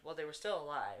burned while they were still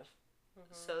alive.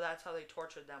 Mm-hmm. So that's how they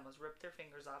tortured them, was rip their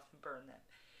fingers off and burn them.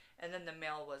 And then the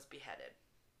male was beheaded.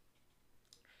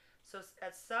 So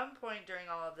at some point during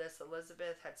all of this,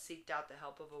 Elizabeth had sought out the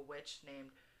help of a witch named,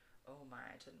 I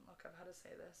didn't look up how to say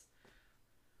this,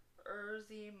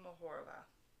 Urzi Mahorova.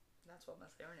 That's what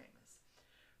must say her name is.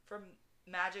 For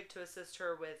magic to assist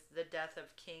her with the death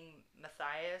of King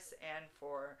Matthias and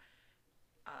for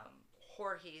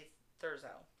Jorge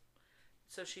Thurzo.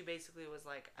 So she basically was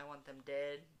like, I want them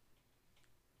dead.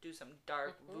 Do some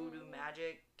dark voodoo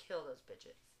magic. Kill those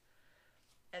bitches.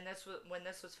 And when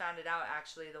this was found out,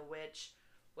 actually, the witch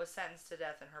was sentenced to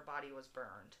death and her body was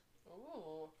burned.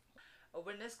 Ooh. A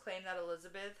witness claimed that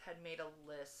Elizabeth had made a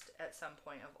list at some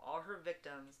point of all her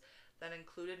victims that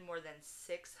included more than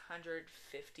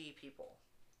 650 people.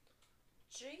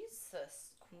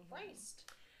 Jesus Christ.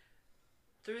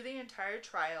 Through the entire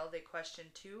trial, they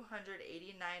questioned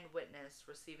 289 witnesses,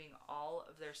 receiving all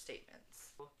of their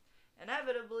statements.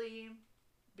 Inevitably,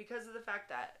 because of the fact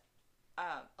that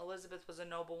Elizabeth was a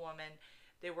noblewoman,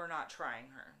 they were not trying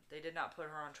her. They did not put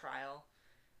her on trial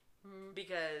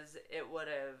because it would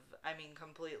have,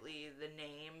 completely, the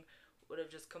name would have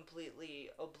just completely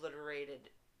obliterated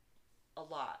a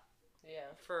lot.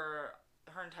 Yeah. For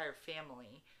her entire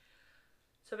family.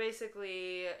 So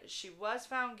basically, she was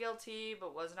found guilty,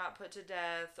 but was not put to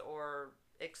death or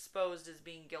exposed as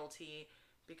being guilty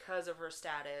because of her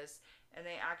status. And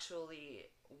they actually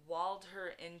walled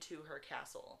her into her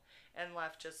castle and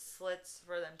left just slits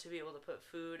for them to be able to put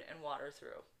food and water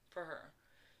through for her.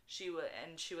 She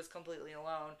was completely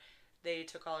alone. They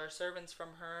took all her servants from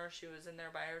her. She was in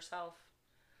there by herself.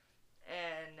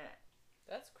 And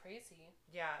that's crazy.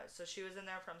 Yeah, so she was in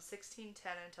there from 1610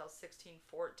 until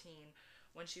 1614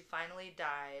 when she finally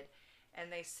died.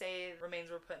 And they say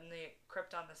remains were put in the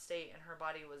crypt on the state, and her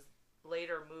body was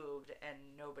later moved,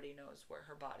 and nobody knows where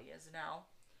her body is now.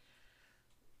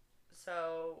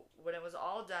 So when it was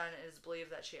all done, it is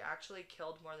believed that she actually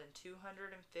killed more than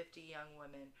 250 young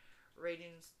women,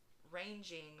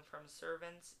 ranging from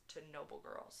servants to noble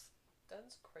girls.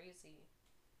 That's crazy.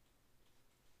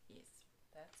 Yes.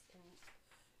 That's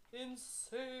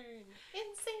insane.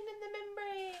 Insane in the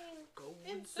membrane. Go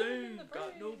insane.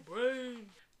 Got no brain.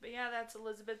 But yeah, that's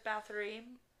Elizabeth Bathory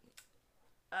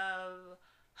of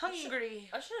Hungary.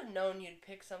 I should have known you'd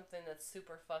pick something that's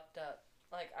super fucked up.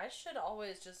 Like, I should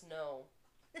always just know.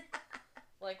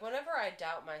 Like, whenever I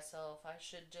doubt myself, I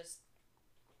should just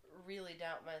really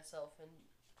doubt myself and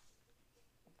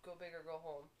go big or go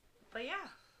home. But yeah,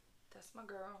 that's my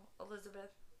girl,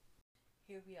 Elizabeth.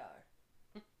 Here we are.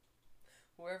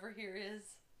 Wherever here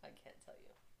is, I can't tell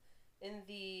you. In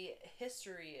the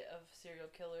history of serial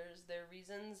killers, their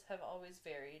reasons have always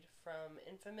varied from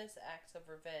infamous acts of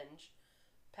revenge,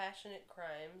 passionate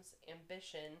crimes,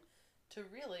 ambition, to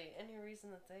really any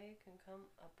reason that they can come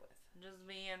up with. Just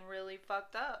being really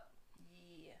fucked up.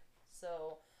 Yeah.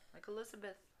 So, like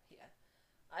Elizabeth. Yeah.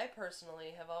 I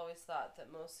personally have always thought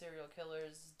that most serial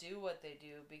killers do what they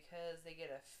do because they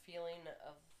get a feeling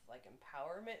of, like,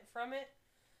 empowerment from it.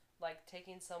 Like,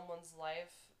 taking someone's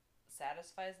life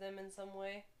satisfies them in some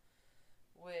way,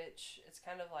 which it's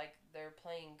kind of like they're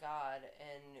playing God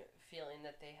and feeling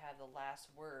that they have the last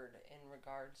word in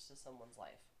regards to someone's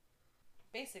life.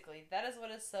 Basically, that is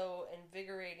what is so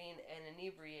invigorating and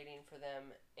inebriating for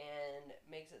them and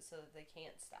makes it so that they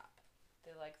can't stop.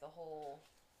 They like the whole,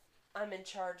 I'm in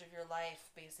charge of your life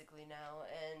basically now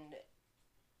and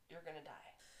you're gonna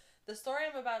die. The story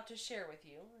I'm about to share with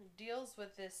you deals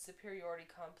with this superiority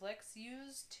complex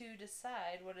used to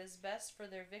decide what is best for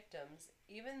their victims,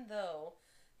 even though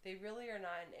they really are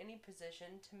not in any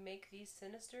position to make these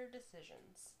sinister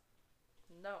decisions.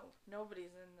 No,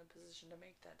 nobody's in the position to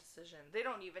make that decision. They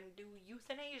don't even do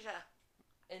euthanasia.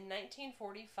 In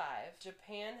 1945,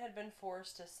 Japan had been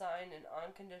forced to sign an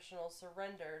unconditional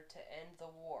surrender to end the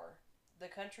war. The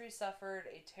country suffered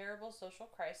a terrible social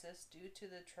crisis due to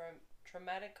the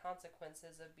traumatic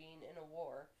consequences of being in a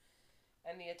war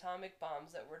and the atomic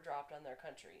bombs that were dropped on their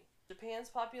country. Japan's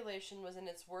population was in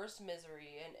its worst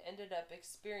misery and ended up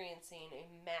experiencing a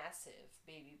massive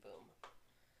baby boom.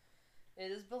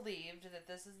 It is believed that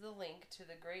this is the link to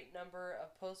the great number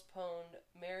of postponed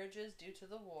marriages due to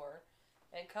the war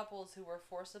and couples who were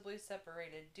forcibly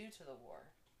separated due to the war.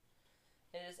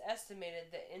 It is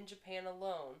estimated that in Japan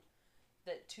alone,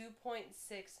 that 2.6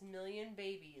 million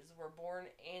babies were born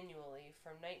annually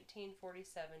from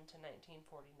 1947 to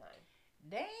 1949.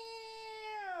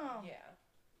 Damn! Yeah.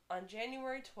 On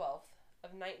January 12th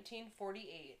of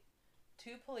 1948,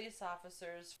 two police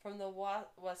officers from the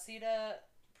Waseda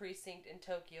precinct in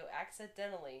Tokyo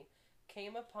accidentally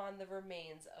came upon the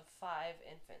remains of 5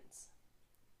 infants.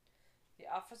 The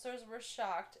officers were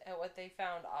shocked at what they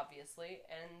found, obviously,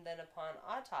 and then upon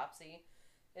autopsy,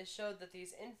 it showed that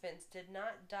these infants did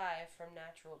not die from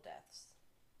natural deaths.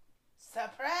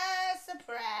 Surprise,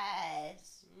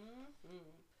 surprise! Mm-hmm.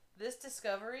 This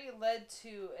discovery led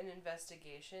to an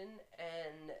investigation,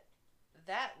 and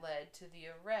that led to the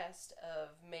arrest of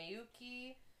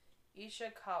Miyuki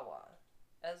Ishikawa,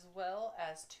 as well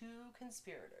as 2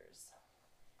 conspirators.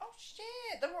 Oh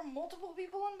shit, there were multiple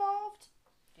people involved?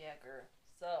 Yeah, girl.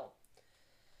 So,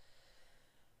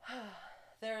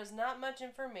 there is not much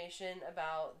information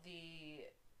about the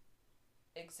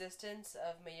existence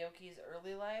of Miyuki's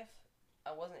early life.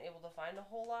 I wasn't able to find a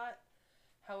whole lot.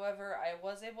 However, I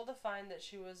was able to find that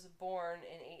she was born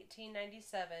in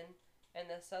 1897 in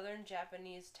the southern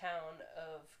Japanese town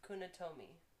of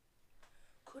Kunitomi.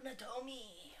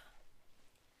 Kunitomi.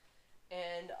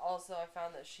 And also, I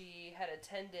found that she had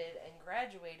attended and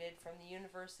graduated from the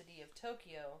University of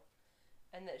Tokyo,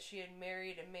 and that she had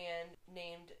married a man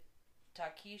named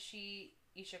Takeshi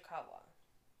Ishikawa.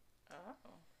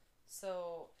 Oh.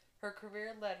 So, her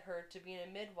career led her to being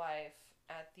a midwife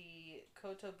at the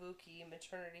Kotobuki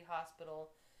Maternity Hospital,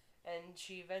 and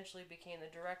she eventually became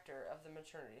the director of the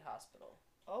maternity hospital.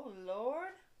 Oh,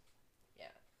 Lord.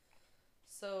 Yeah.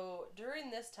 So,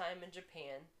 during this time in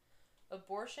Japan,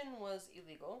 abortion was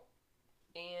illegal,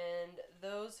 and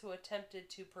those who attempted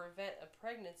to prevent a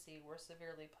pregnancy were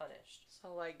severely punished.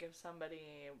 So, like, if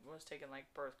somebody was taking,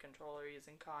 like, birth control or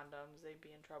using condoms, they'd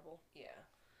be in trouble. Yeah.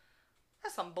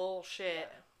 That's some bullshit.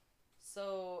 Yeah.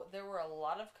 So, there were a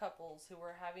lot of couples who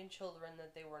were having children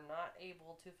that they were not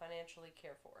able to financially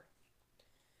care for.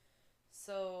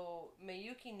 So,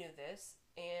 Miyuki knew this,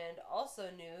 and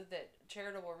also knew that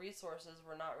charitable resources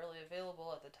were not really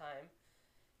available at the time.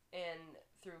 And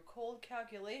through cold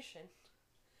calculation,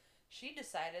 she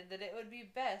decided that it would be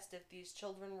best if these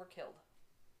children were killed.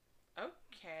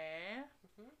 Okay.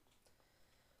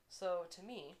 So, to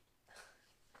me,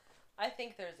 I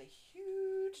think there's a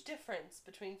huge difference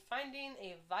between finding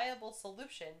a viable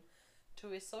solution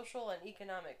to a social and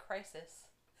economic crisis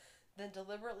than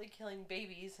deliberately killing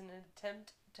babies in an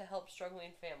attempt to help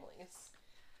struggling families.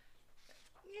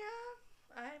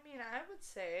 Yeah, I mean, I would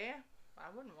say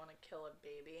I wouldn't want to kill a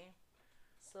baby.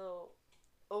 So,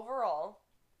 overall,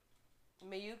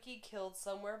 Miyuki killed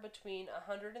somewhere between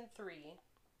 103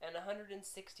 and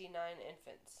 169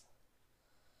 infants.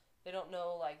 They don't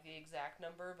know, like, the exact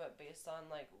number, but based on,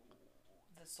 like,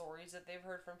 the stories that they've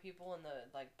heard from people and the,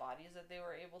 like, bodies that they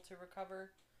were able to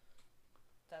recover,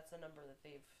 that's the number that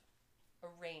they've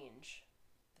arranged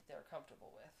that they're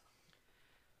comfortable with.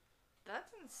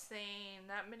 That's insane.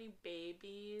 That many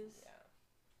babies. Yeah.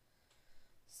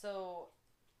 So,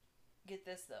 get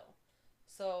this, though.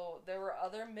 So, there were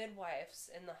other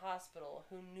midwives in the hospital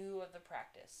who knew of the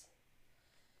practice.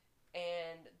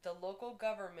 And the local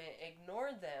government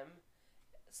ignored them,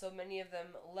 so many of them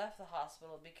left the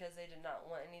hospital because they did not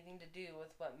want anything to do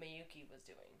with what Miyuki was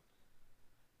doing.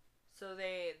 So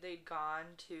they'd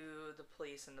gone to the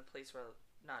police, and the police were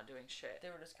not doing shit. They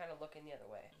were just kind of looking the other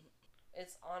way.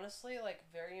 It's honestly, like,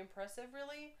 very impressive,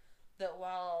 really, that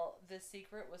while this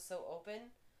secret was so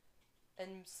open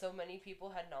and so many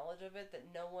people had knowledge of it,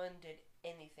 that no one did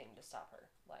anything to stop her,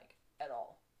 like, at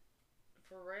all.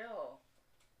 For real.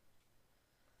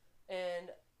 And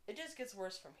it just gets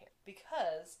worse from here.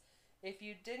 Because if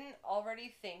you didn't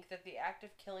already think that the act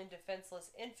of killing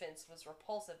defenseless infants was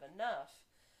repulsive enough,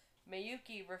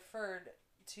 Miyuki referred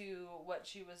to what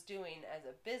she was doing as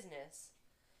a business,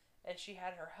 and she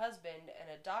had her husband and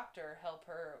a doctor help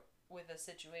her with a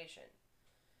situation.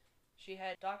 She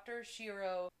had Dr.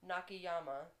 Shiro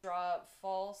Nakayama draw up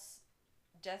false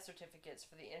death certificates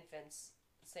for the infants,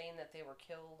 saying that they were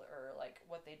killed or, like,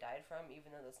 what they died from,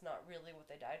 even though that's not really what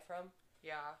they died from.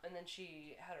 Yeah. And then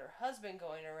she had her husband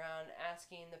going around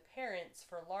asking the parents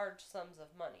for large sums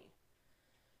of money.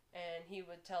 And he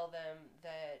would tell them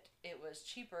that it was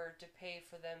cheaper to pay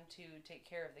for them to take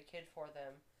care of the kid for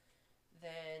them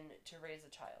than to raise a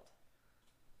child.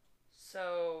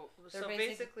 So They're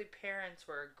basically parents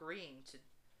were agreeing to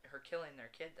her killing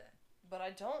their kid then. But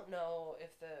I don't know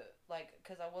if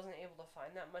because I wasn't able to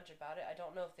find that much about it, I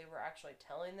don't know if they were actually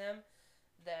telling them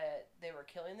that they were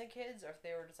killing the kids or if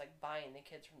they were just, like, buying the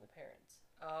kids from the parents.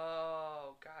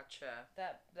 Oh, gotcha.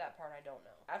 That part I don't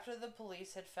know. After the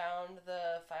police had found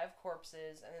the 5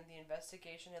 corpses and then the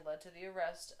investigation had led to the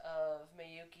arrest of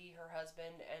Miyuki, her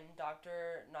husband, and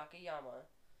Dr. Nakayama,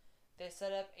 they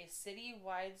set up a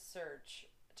city-wide search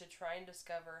to try and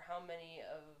discover how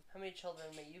many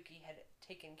children Miyuki had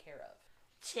taken care of.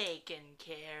 Taken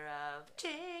care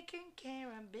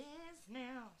of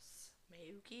business.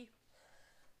 Miyuki.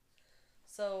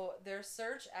 So their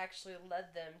search actually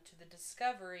led them to the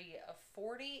discovery of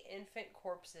 40 infant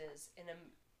corpses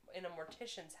in a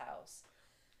mortician's house.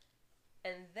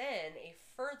 And then a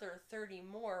further 30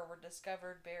 more were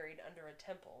discovered buried under a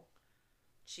temple.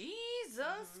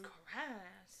 Jesus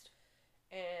Christ.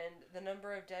 And the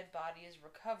number of dead bodies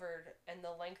recovered and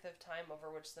the length of time over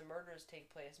which the murders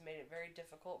take place made it very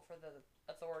difficult for the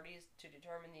authorities to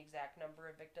determine the exact number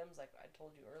of victims, like I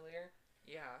told you earlier.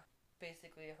 Yeah.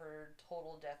 Basically, her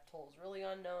total death toll is really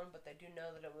unknown, but they do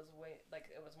know that it was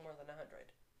it was more than 100.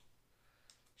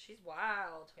 She's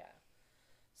wild. Yeah.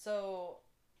 So,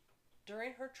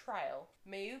 During her trial,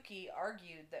 Miyuki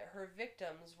argued that her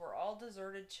victims were all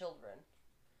deserted children,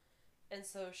 and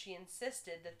so she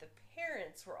insisted that the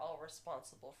parents were all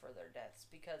responsible for their deaths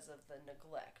because of the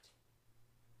neglect.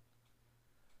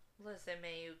 Listen,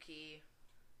 Mayuki,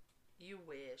 you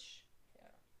wish.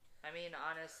 Yeah. I mean,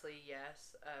 honestly,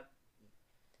 yes.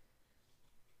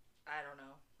 I don't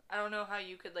know. I don't know how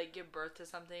you could, like, give birth to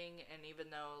something and even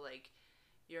though, like,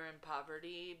 you're in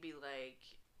poverty, be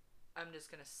like, I'm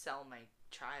just gonna sell my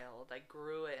child. I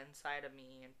grew it inside of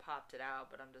me and popped it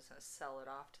out, but I'm just gonna sell it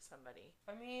off to somebody.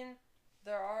 I mean,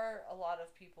 there are a lot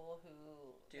of people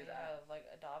who Do that. have like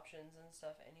adoptions and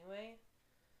stuff anyway.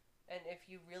 And if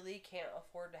you really can't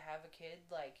afford to have a kid,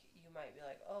 like you might be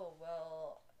like, "Oh,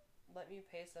 well, let me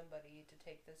pay somebody to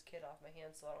take this kid off my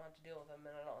hands so I don't have to deal with him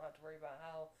and I don't have to worry about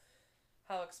how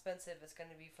expensive it's going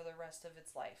to be for the rest of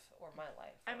its life or my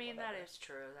life." I mean, whatever. that is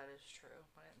true. That is true.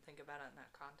 I didn't think about it in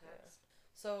that context.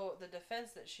 So the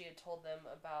defense that she had told them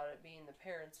about it being the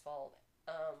parents' fault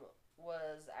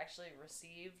was actually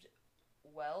received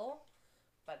well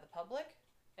by the public,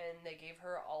 and they gave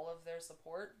her all of their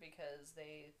support because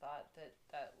they thought that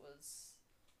that was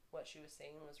what she was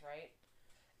saying was right.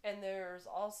 And there's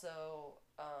also,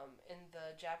 in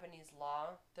the Japanese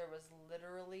law, there was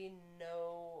literally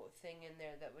no thing in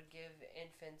there that would give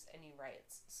infants any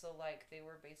rights. So, like, they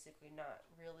were basically not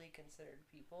really considered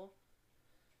people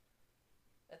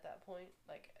at that point,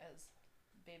 like, as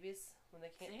babies, when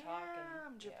they can't talk.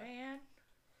 And Japan. Yeah.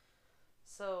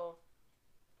 So,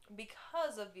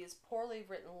 because of these poorly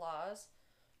written laws,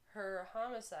 her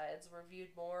homicides were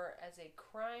viewed more as a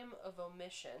crime of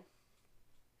omission,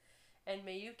 and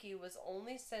Miyuki was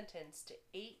only sentenced to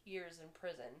 8 years in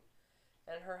prison,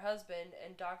 and her husband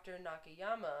and Dr.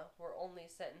 Nakayama were only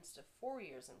sentenced to 4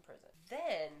 years in prison.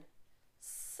 Then,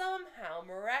 somehow,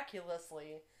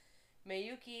 miraculously,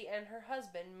 Miyuki and her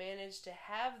husband managed to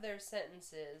have their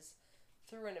sentences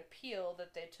through an appeal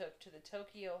that they took to the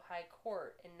Tokyo High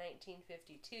Court in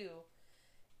 1952,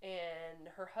 and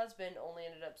her husband only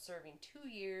ended up serving 2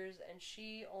 years, and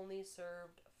she only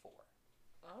served 4.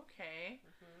 Okay.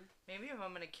 Maybe if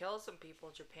I'm gonna kill some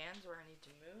people, Japan's where I need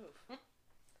to move.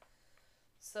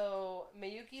 So,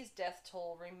 Miyuki's death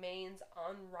toll remains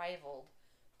unrivaled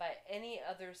by any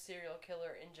other serial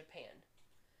killer in Japan,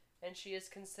 and she is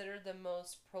considered the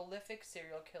most prolific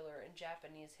serial killer in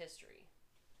Japanese history.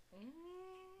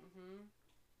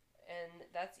 And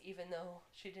that's even though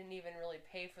she didn't even really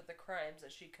pay for the crimes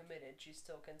that she committed, she's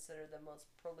still considered the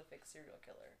most prolific serial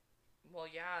killer. Well,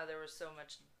 yeah, there was so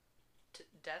much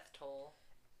death toll.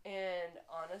 And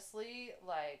honestly,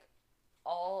 like,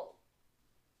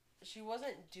 she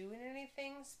wasn't doing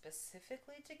anything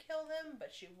specifically to kill them,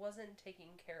 but she wasn't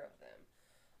taking care of them.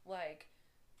 Like,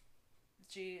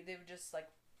 they would just,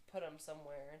 like, put them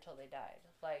somewhere until they died.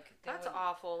 Like, that's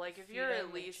awful. Like, if you're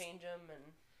at least change them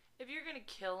and if you're gonna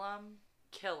kill them,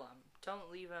 kill them. Don't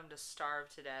leave them to starve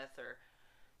to death or,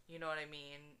 you know what I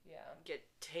mean? Yeah. Get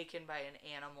taken by an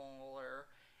animal or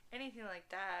anything like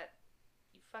that.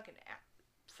 You fucking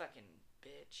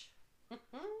bitch.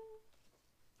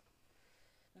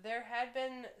 There had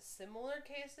been similar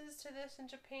cases to this in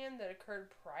Japan that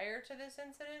occurred prior to this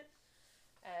incident,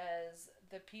 as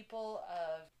the people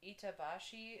of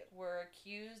Itabashi were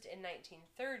accused in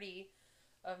 1930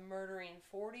 of murdering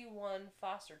 41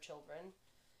 foster children,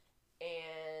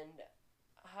 and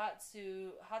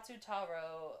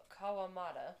Hatsutaro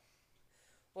Kawamata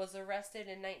was arrested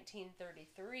in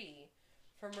 1933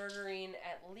 for murdering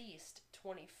at least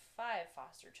 25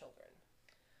 foster children.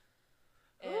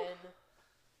 And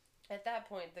at that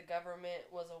point, the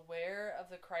government was aware of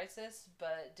the crisis,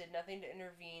 but did nothing to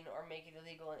intervene or make it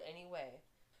illegal in any way.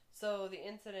 So the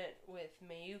incident with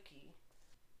Miyuki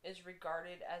is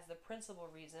regarded as the principal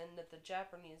reason that the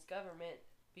Japanese government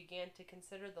began to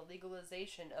consider the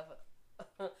legalization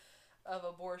of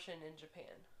abortion in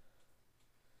Japan.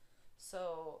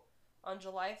 So, on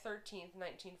July 13th,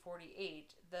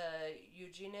 1948, the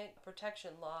Eugenic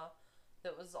Protection Law,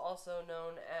 that was also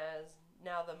known as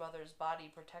now the Mother's Body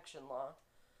Protection Law,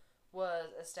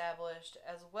 was established,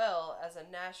 as well as a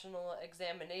national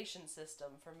examination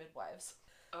system for midwives.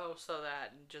 Oh, so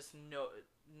that just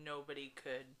nobody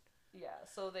could. Yeah,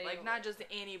 so they... Like, not just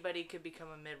anybody could become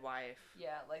a midwife.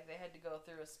 Yeah, like, they had to go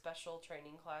through a special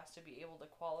training class to be able to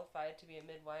qualify to be a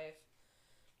midwife.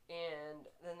 And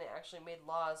then they actually made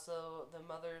laws so the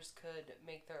mothers could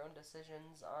make their own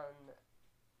decisions on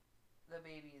the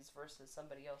babies versus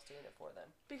somebody else doing it for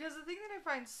them. Because the thing that I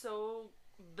find so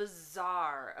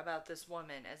bizarre about this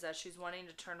woman is that she's wanting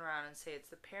to turn around and say it's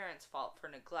the parents' fault for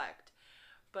neglect.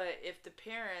 But if the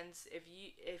parents,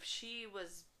 if she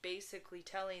was basically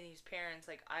telling these parents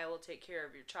like, I will take care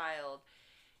of your child,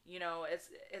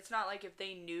 it's not like if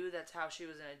they knew that's how she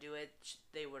was gonna do it,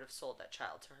 they would have sold that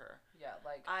child to her. Yeah,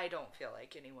 like I don't feel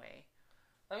like anyway.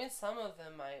 I mean, some of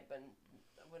them might have been,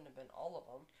 wouldn't have been all of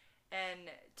them. And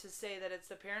to say that it's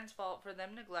the parents' fault for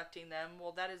them neglecting them,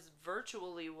 well, that is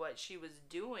virtually what she was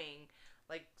doing.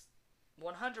 Like,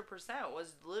 100%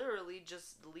 was literally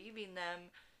just leaving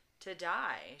them to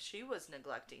die. She was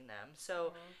neglecting them.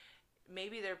 So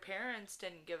maybe their parents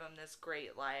didn't give them this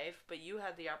great life, but you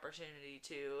had the opportunity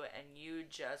to, and you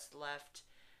just left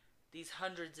these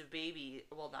hundreds of babies.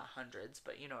 Well, not hundreds,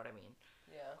 but you know what I mean.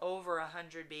 Yeah. Over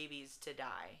 100 babies to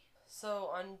die. So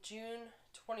on June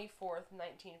 24th,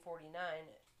 1949,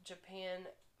 Japan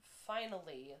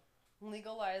finally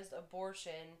legalized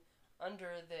abortion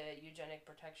under the eugenic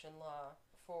protection law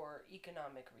for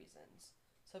economic reasons.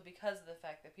 So because of the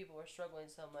fact that people were struggling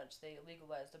so much, they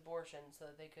legalized abortion so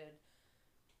that they could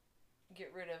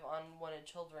get rid of unwanted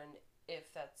children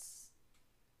if that's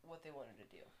what they wanted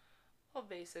to do. Well,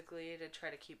 basically to try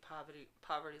to keep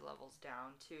poverty levels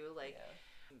down too, like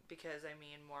because I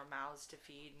mean more mouths to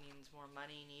feed means more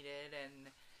money needed, and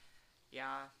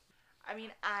yeah, I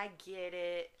mean I get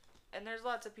it, and there's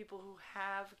lots of people who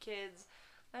have kids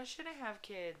that shouldn't have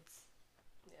kids.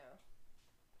 Yeah.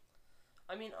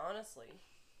 I mean honestly,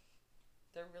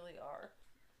 there really are.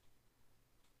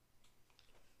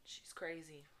 She's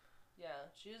crazy.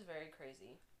 Yeah, she is very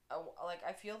crazy.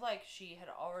 I feel like she had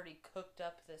already cooked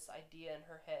up this idea in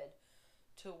her head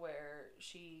to where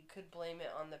she could blame it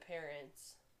on the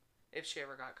parents. If she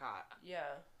ever got caught.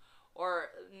 Yeah. Or,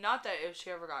 not that if she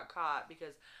ever got caught,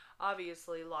 because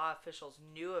obviously law officials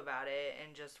knew about it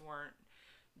and just weren't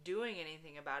doing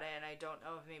anything about it, and I don't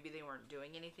know if maybe they weren't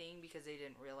doing anything because they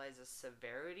didn't realize the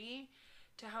severity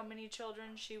to how many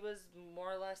children she was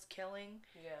more or less killing.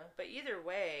 Yeah. But either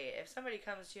way, if somebody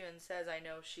comes to you and says, I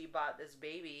know she bought this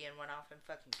baby and went off and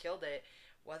fucking killed it,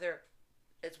 whether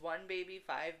it's one baby,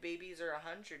 5 babies, or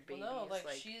 100 babies. Well, no, like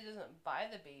she doesn't buy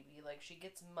the baby. Like she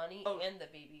gets money and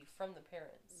the baby from the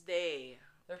parents.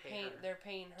 They're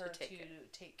paying her to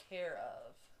take care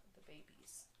of the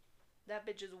babies. That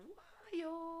bitch is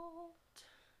wild.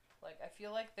 Like I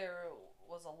feel like there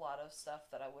was a lot of stuff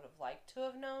that I would have liked to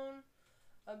have known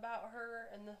about her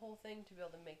and the whole thing to be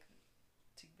able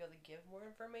to give more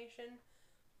information,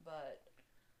 but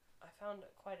I found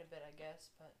quite a bit, I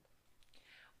guess. But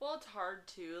well, it's hard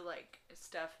to like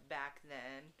stuff back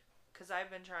then because I've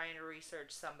been trying to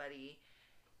research somebody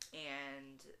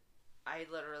and I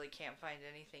literally can't find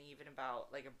anything even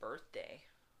about like a birthday.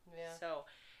 Yeah. So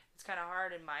it's kind of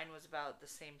hard, and mine was about the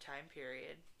same time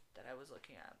period that I was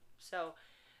looking at. So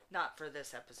not for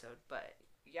this episode, but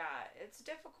yeah, it's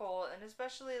difficult, and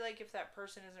especially like if that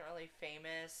person isn't really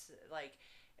famous, like,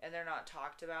 and they're not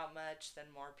talked about much, then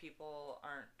more people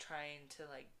aren't trying to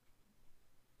like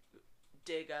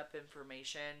dig up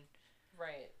information.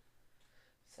 Right.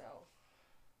 So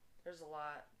there's a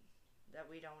lot that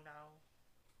we don't know.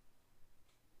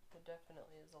 There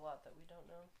definitely is a lot that we don't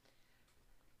know.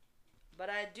 But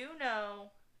I do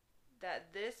know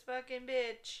that this fucking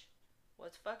bitch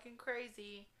was fucking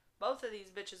crazy. Both of these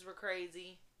bitches were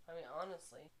crazy. I mean,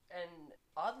 honestly. And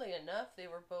oddly enough, they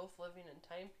were both living in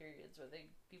time periods where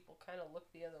people kind of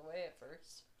looked the other way at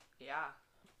first. Yeah.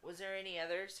 Was there any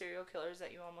other serial killers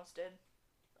that you almost did?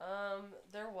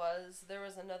 There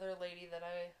was another lady that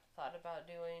I thought about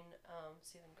doing.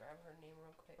 See if I can grab her name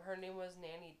real quick. Her name was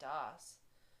Nanny Doss.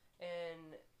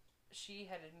 And she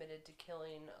had admitted to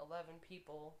killing 11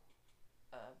 people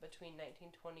between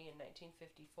 1920 and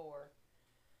 1954.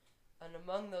 And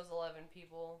among those 11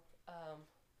 people,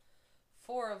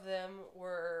 4 of them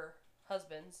were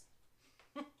husbands.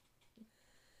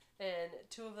 And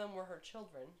 2 of them were her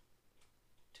children.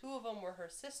 2 of them were her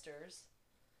sisters.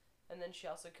 And then she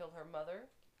also killed her mother,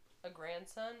 a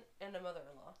grandson, and a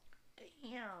mother-in-law.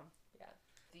 Damn. Yeah.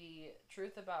 The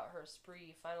truth about her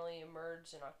spree finally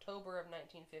emerged in October of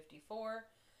 1954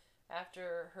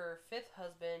 after her 5th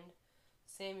husband,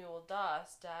 Samuel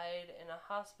Doss, died in a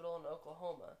hospital in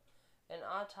Oklahoma. An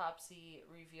autopsy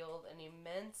revealed an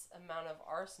immense amount of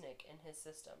arsenic in his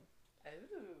system.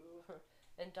 Ooh.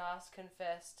 And Doss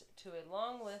confessed to a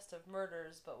long list of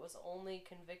murders but was only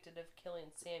convicted of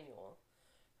killing Samuel.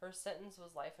 Her sentence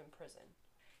was life in prison.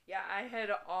 Yeah, I had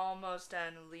almost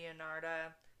done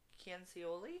Leonarda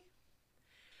Cancioli.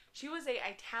 She was an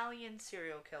Italian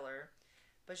serial killer,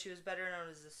 but she was better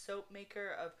known as the soap maker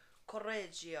of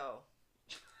Correggio.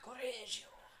 Correggio.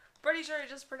 Pretty sure I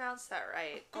just pronounced that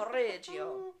right.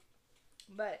 Correggio.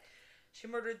 But she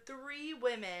murdered 3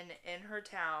 women in her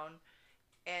town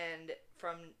And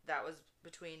that was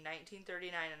between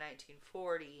 1939 and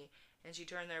 1940, and she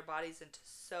turned their bodies into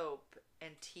soap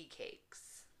and tea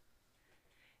cakes.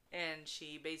 And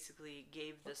she basically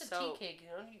gave the soap. What's a tea cake?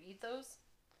 Don't you eat those?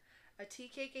 A tea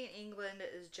cake in England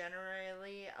is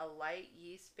generally a light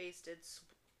yeast-basted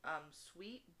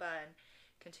sweet bun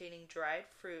containing dried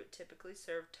fruit, typically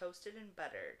served toasted and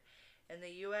buttered. In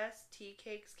the U.S., tea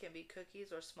cakes can be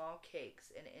cookies or small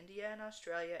cakes. In India and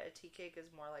Australia, a tea cake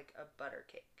is more like a butter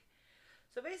cake.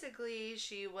 So basically,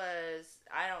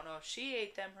 I don't know if she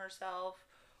ate them herself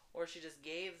or she just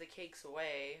gave the cakes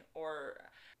away, or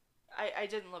I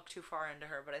didn't look too far into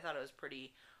her, but I thought it was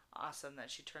pretty awesome that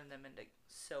she turned them into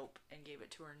soap and gave it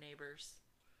to her neighbors.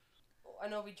 I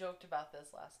know we joked about this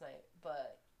last night,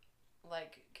 but,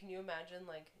 like, can you imagine,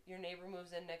 like, your neighbor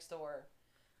moves in next door,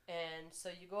 and so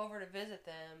you go over to visit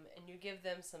them, and you give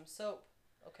them some soap,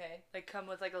 okay? Like, come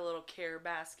with, like, a little care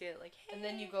basket, like, hey. And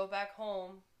then you go back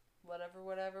home, whatever,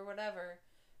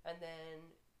 and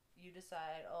then you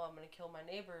decide, oh, I'm going to kill my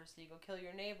neighbors, so you go kill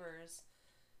your neighbors,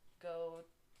 go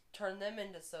turn them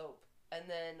into soap, and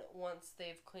then once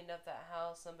they've cleaned up that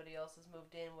house, somebody else has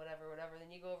moved in, whatever,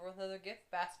 then you go over with another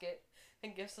gift basket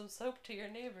and give some soap to your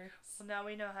neighbors. Well, now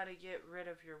we know how to get rid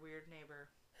of your weird neighbor.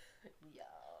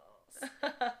 Yes.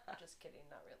 Just kidding,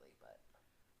 not really,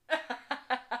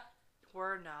 but...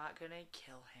 We're not gonna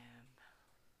kill him.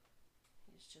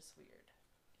 He's just weird.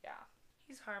 Yeah.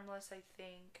 He's harmless, I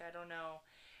think. I don't know.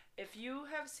 If you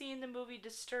have seen the movie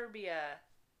Disturbia,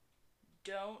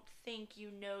 don't think you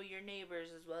know your neighbors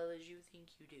as well as you think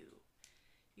you do.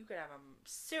 You could have a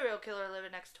serial killer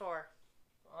living next door.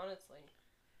 Honestly.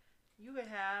 You could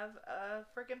have a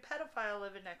freaking pedophile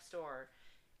living next door.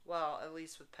 Well, at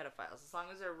least with pedophiles. As long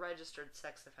as they're registered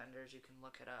sex offenders, you can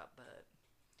look it up, but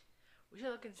we should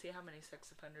look and see how many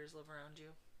sex offenders live around you.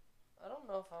 I don't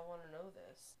know if I want to know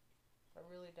this. I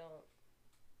really don't.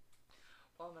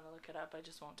 Well, I'm going to look it up. I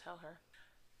just won't tell her.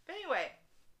 But anyway,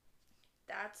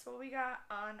 that's what we got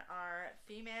on our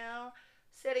female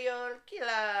serial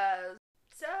killers.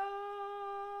 So,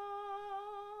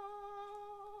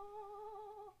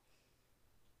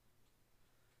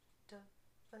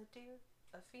 a deer,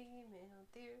 a female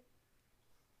deer.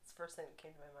 It's the first thing that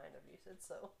came to my mind after you said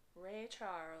so. Ray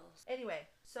Charles. Anyway,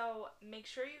 so make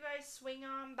sure you guys swing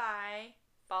on by.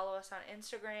 Follow us on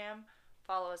Instagram.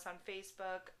 Follow us on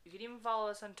Facebook. You can even follow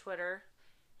us on Twitter.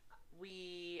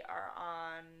 We are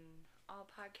on all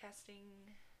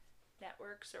podcasting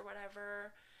networks or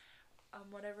whatever.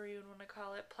 Whatever you want to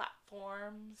call it.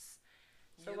 Platforms.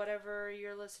 So whatever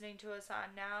you're listening to us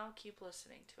on now, keep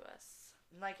listening to us.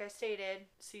 And like I stated,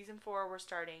 season 4, we're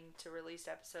starting to release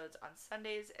episodes on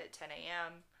Sundays at 10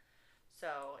 a.m.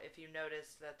 So if you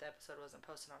noticed that the episode wasn't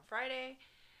posted on Friday,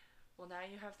 well, now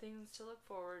you have things to look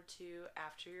forward to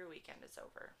after your weekend is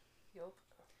over. Yup.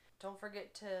 Don't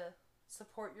forget to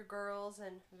support your girls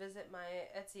and visit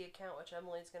my Etsy account, which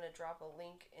Emily's going to drop a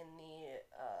link in the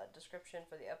description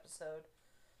for the episode.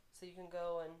 So you can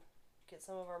go and get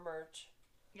some of our merch.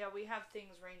 Yeah, we have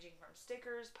things ranging from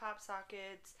stickers, pop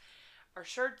sockets. Our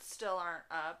shirts still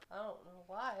aren't up. I don't know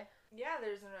why. Yeah,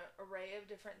 there's an array of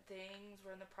different things.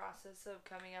 We're in the process of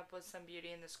coming up with some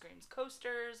Beauty and the Screams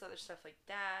coasters, other stuff like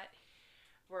that.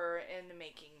 We're in the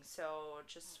making, so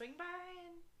just swing by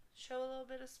and show a little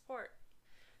bit of support.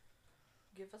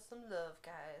 Give us some love,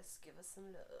 guys. Give us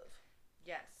some love.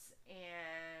 Yes,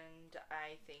 and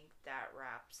I think that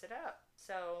wraps it up.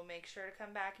 So make sure to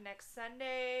come back next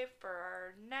Sunday for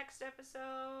our next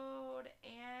episode,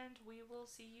 and we will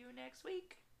see you next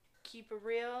week. Keep it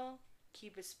real,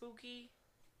 keep it spooky.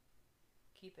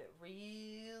 Keep it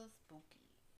real spooky.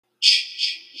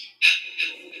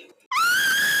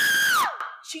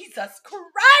 Jesus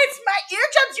Christ, my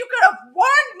eardrums, you could have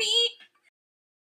warned me!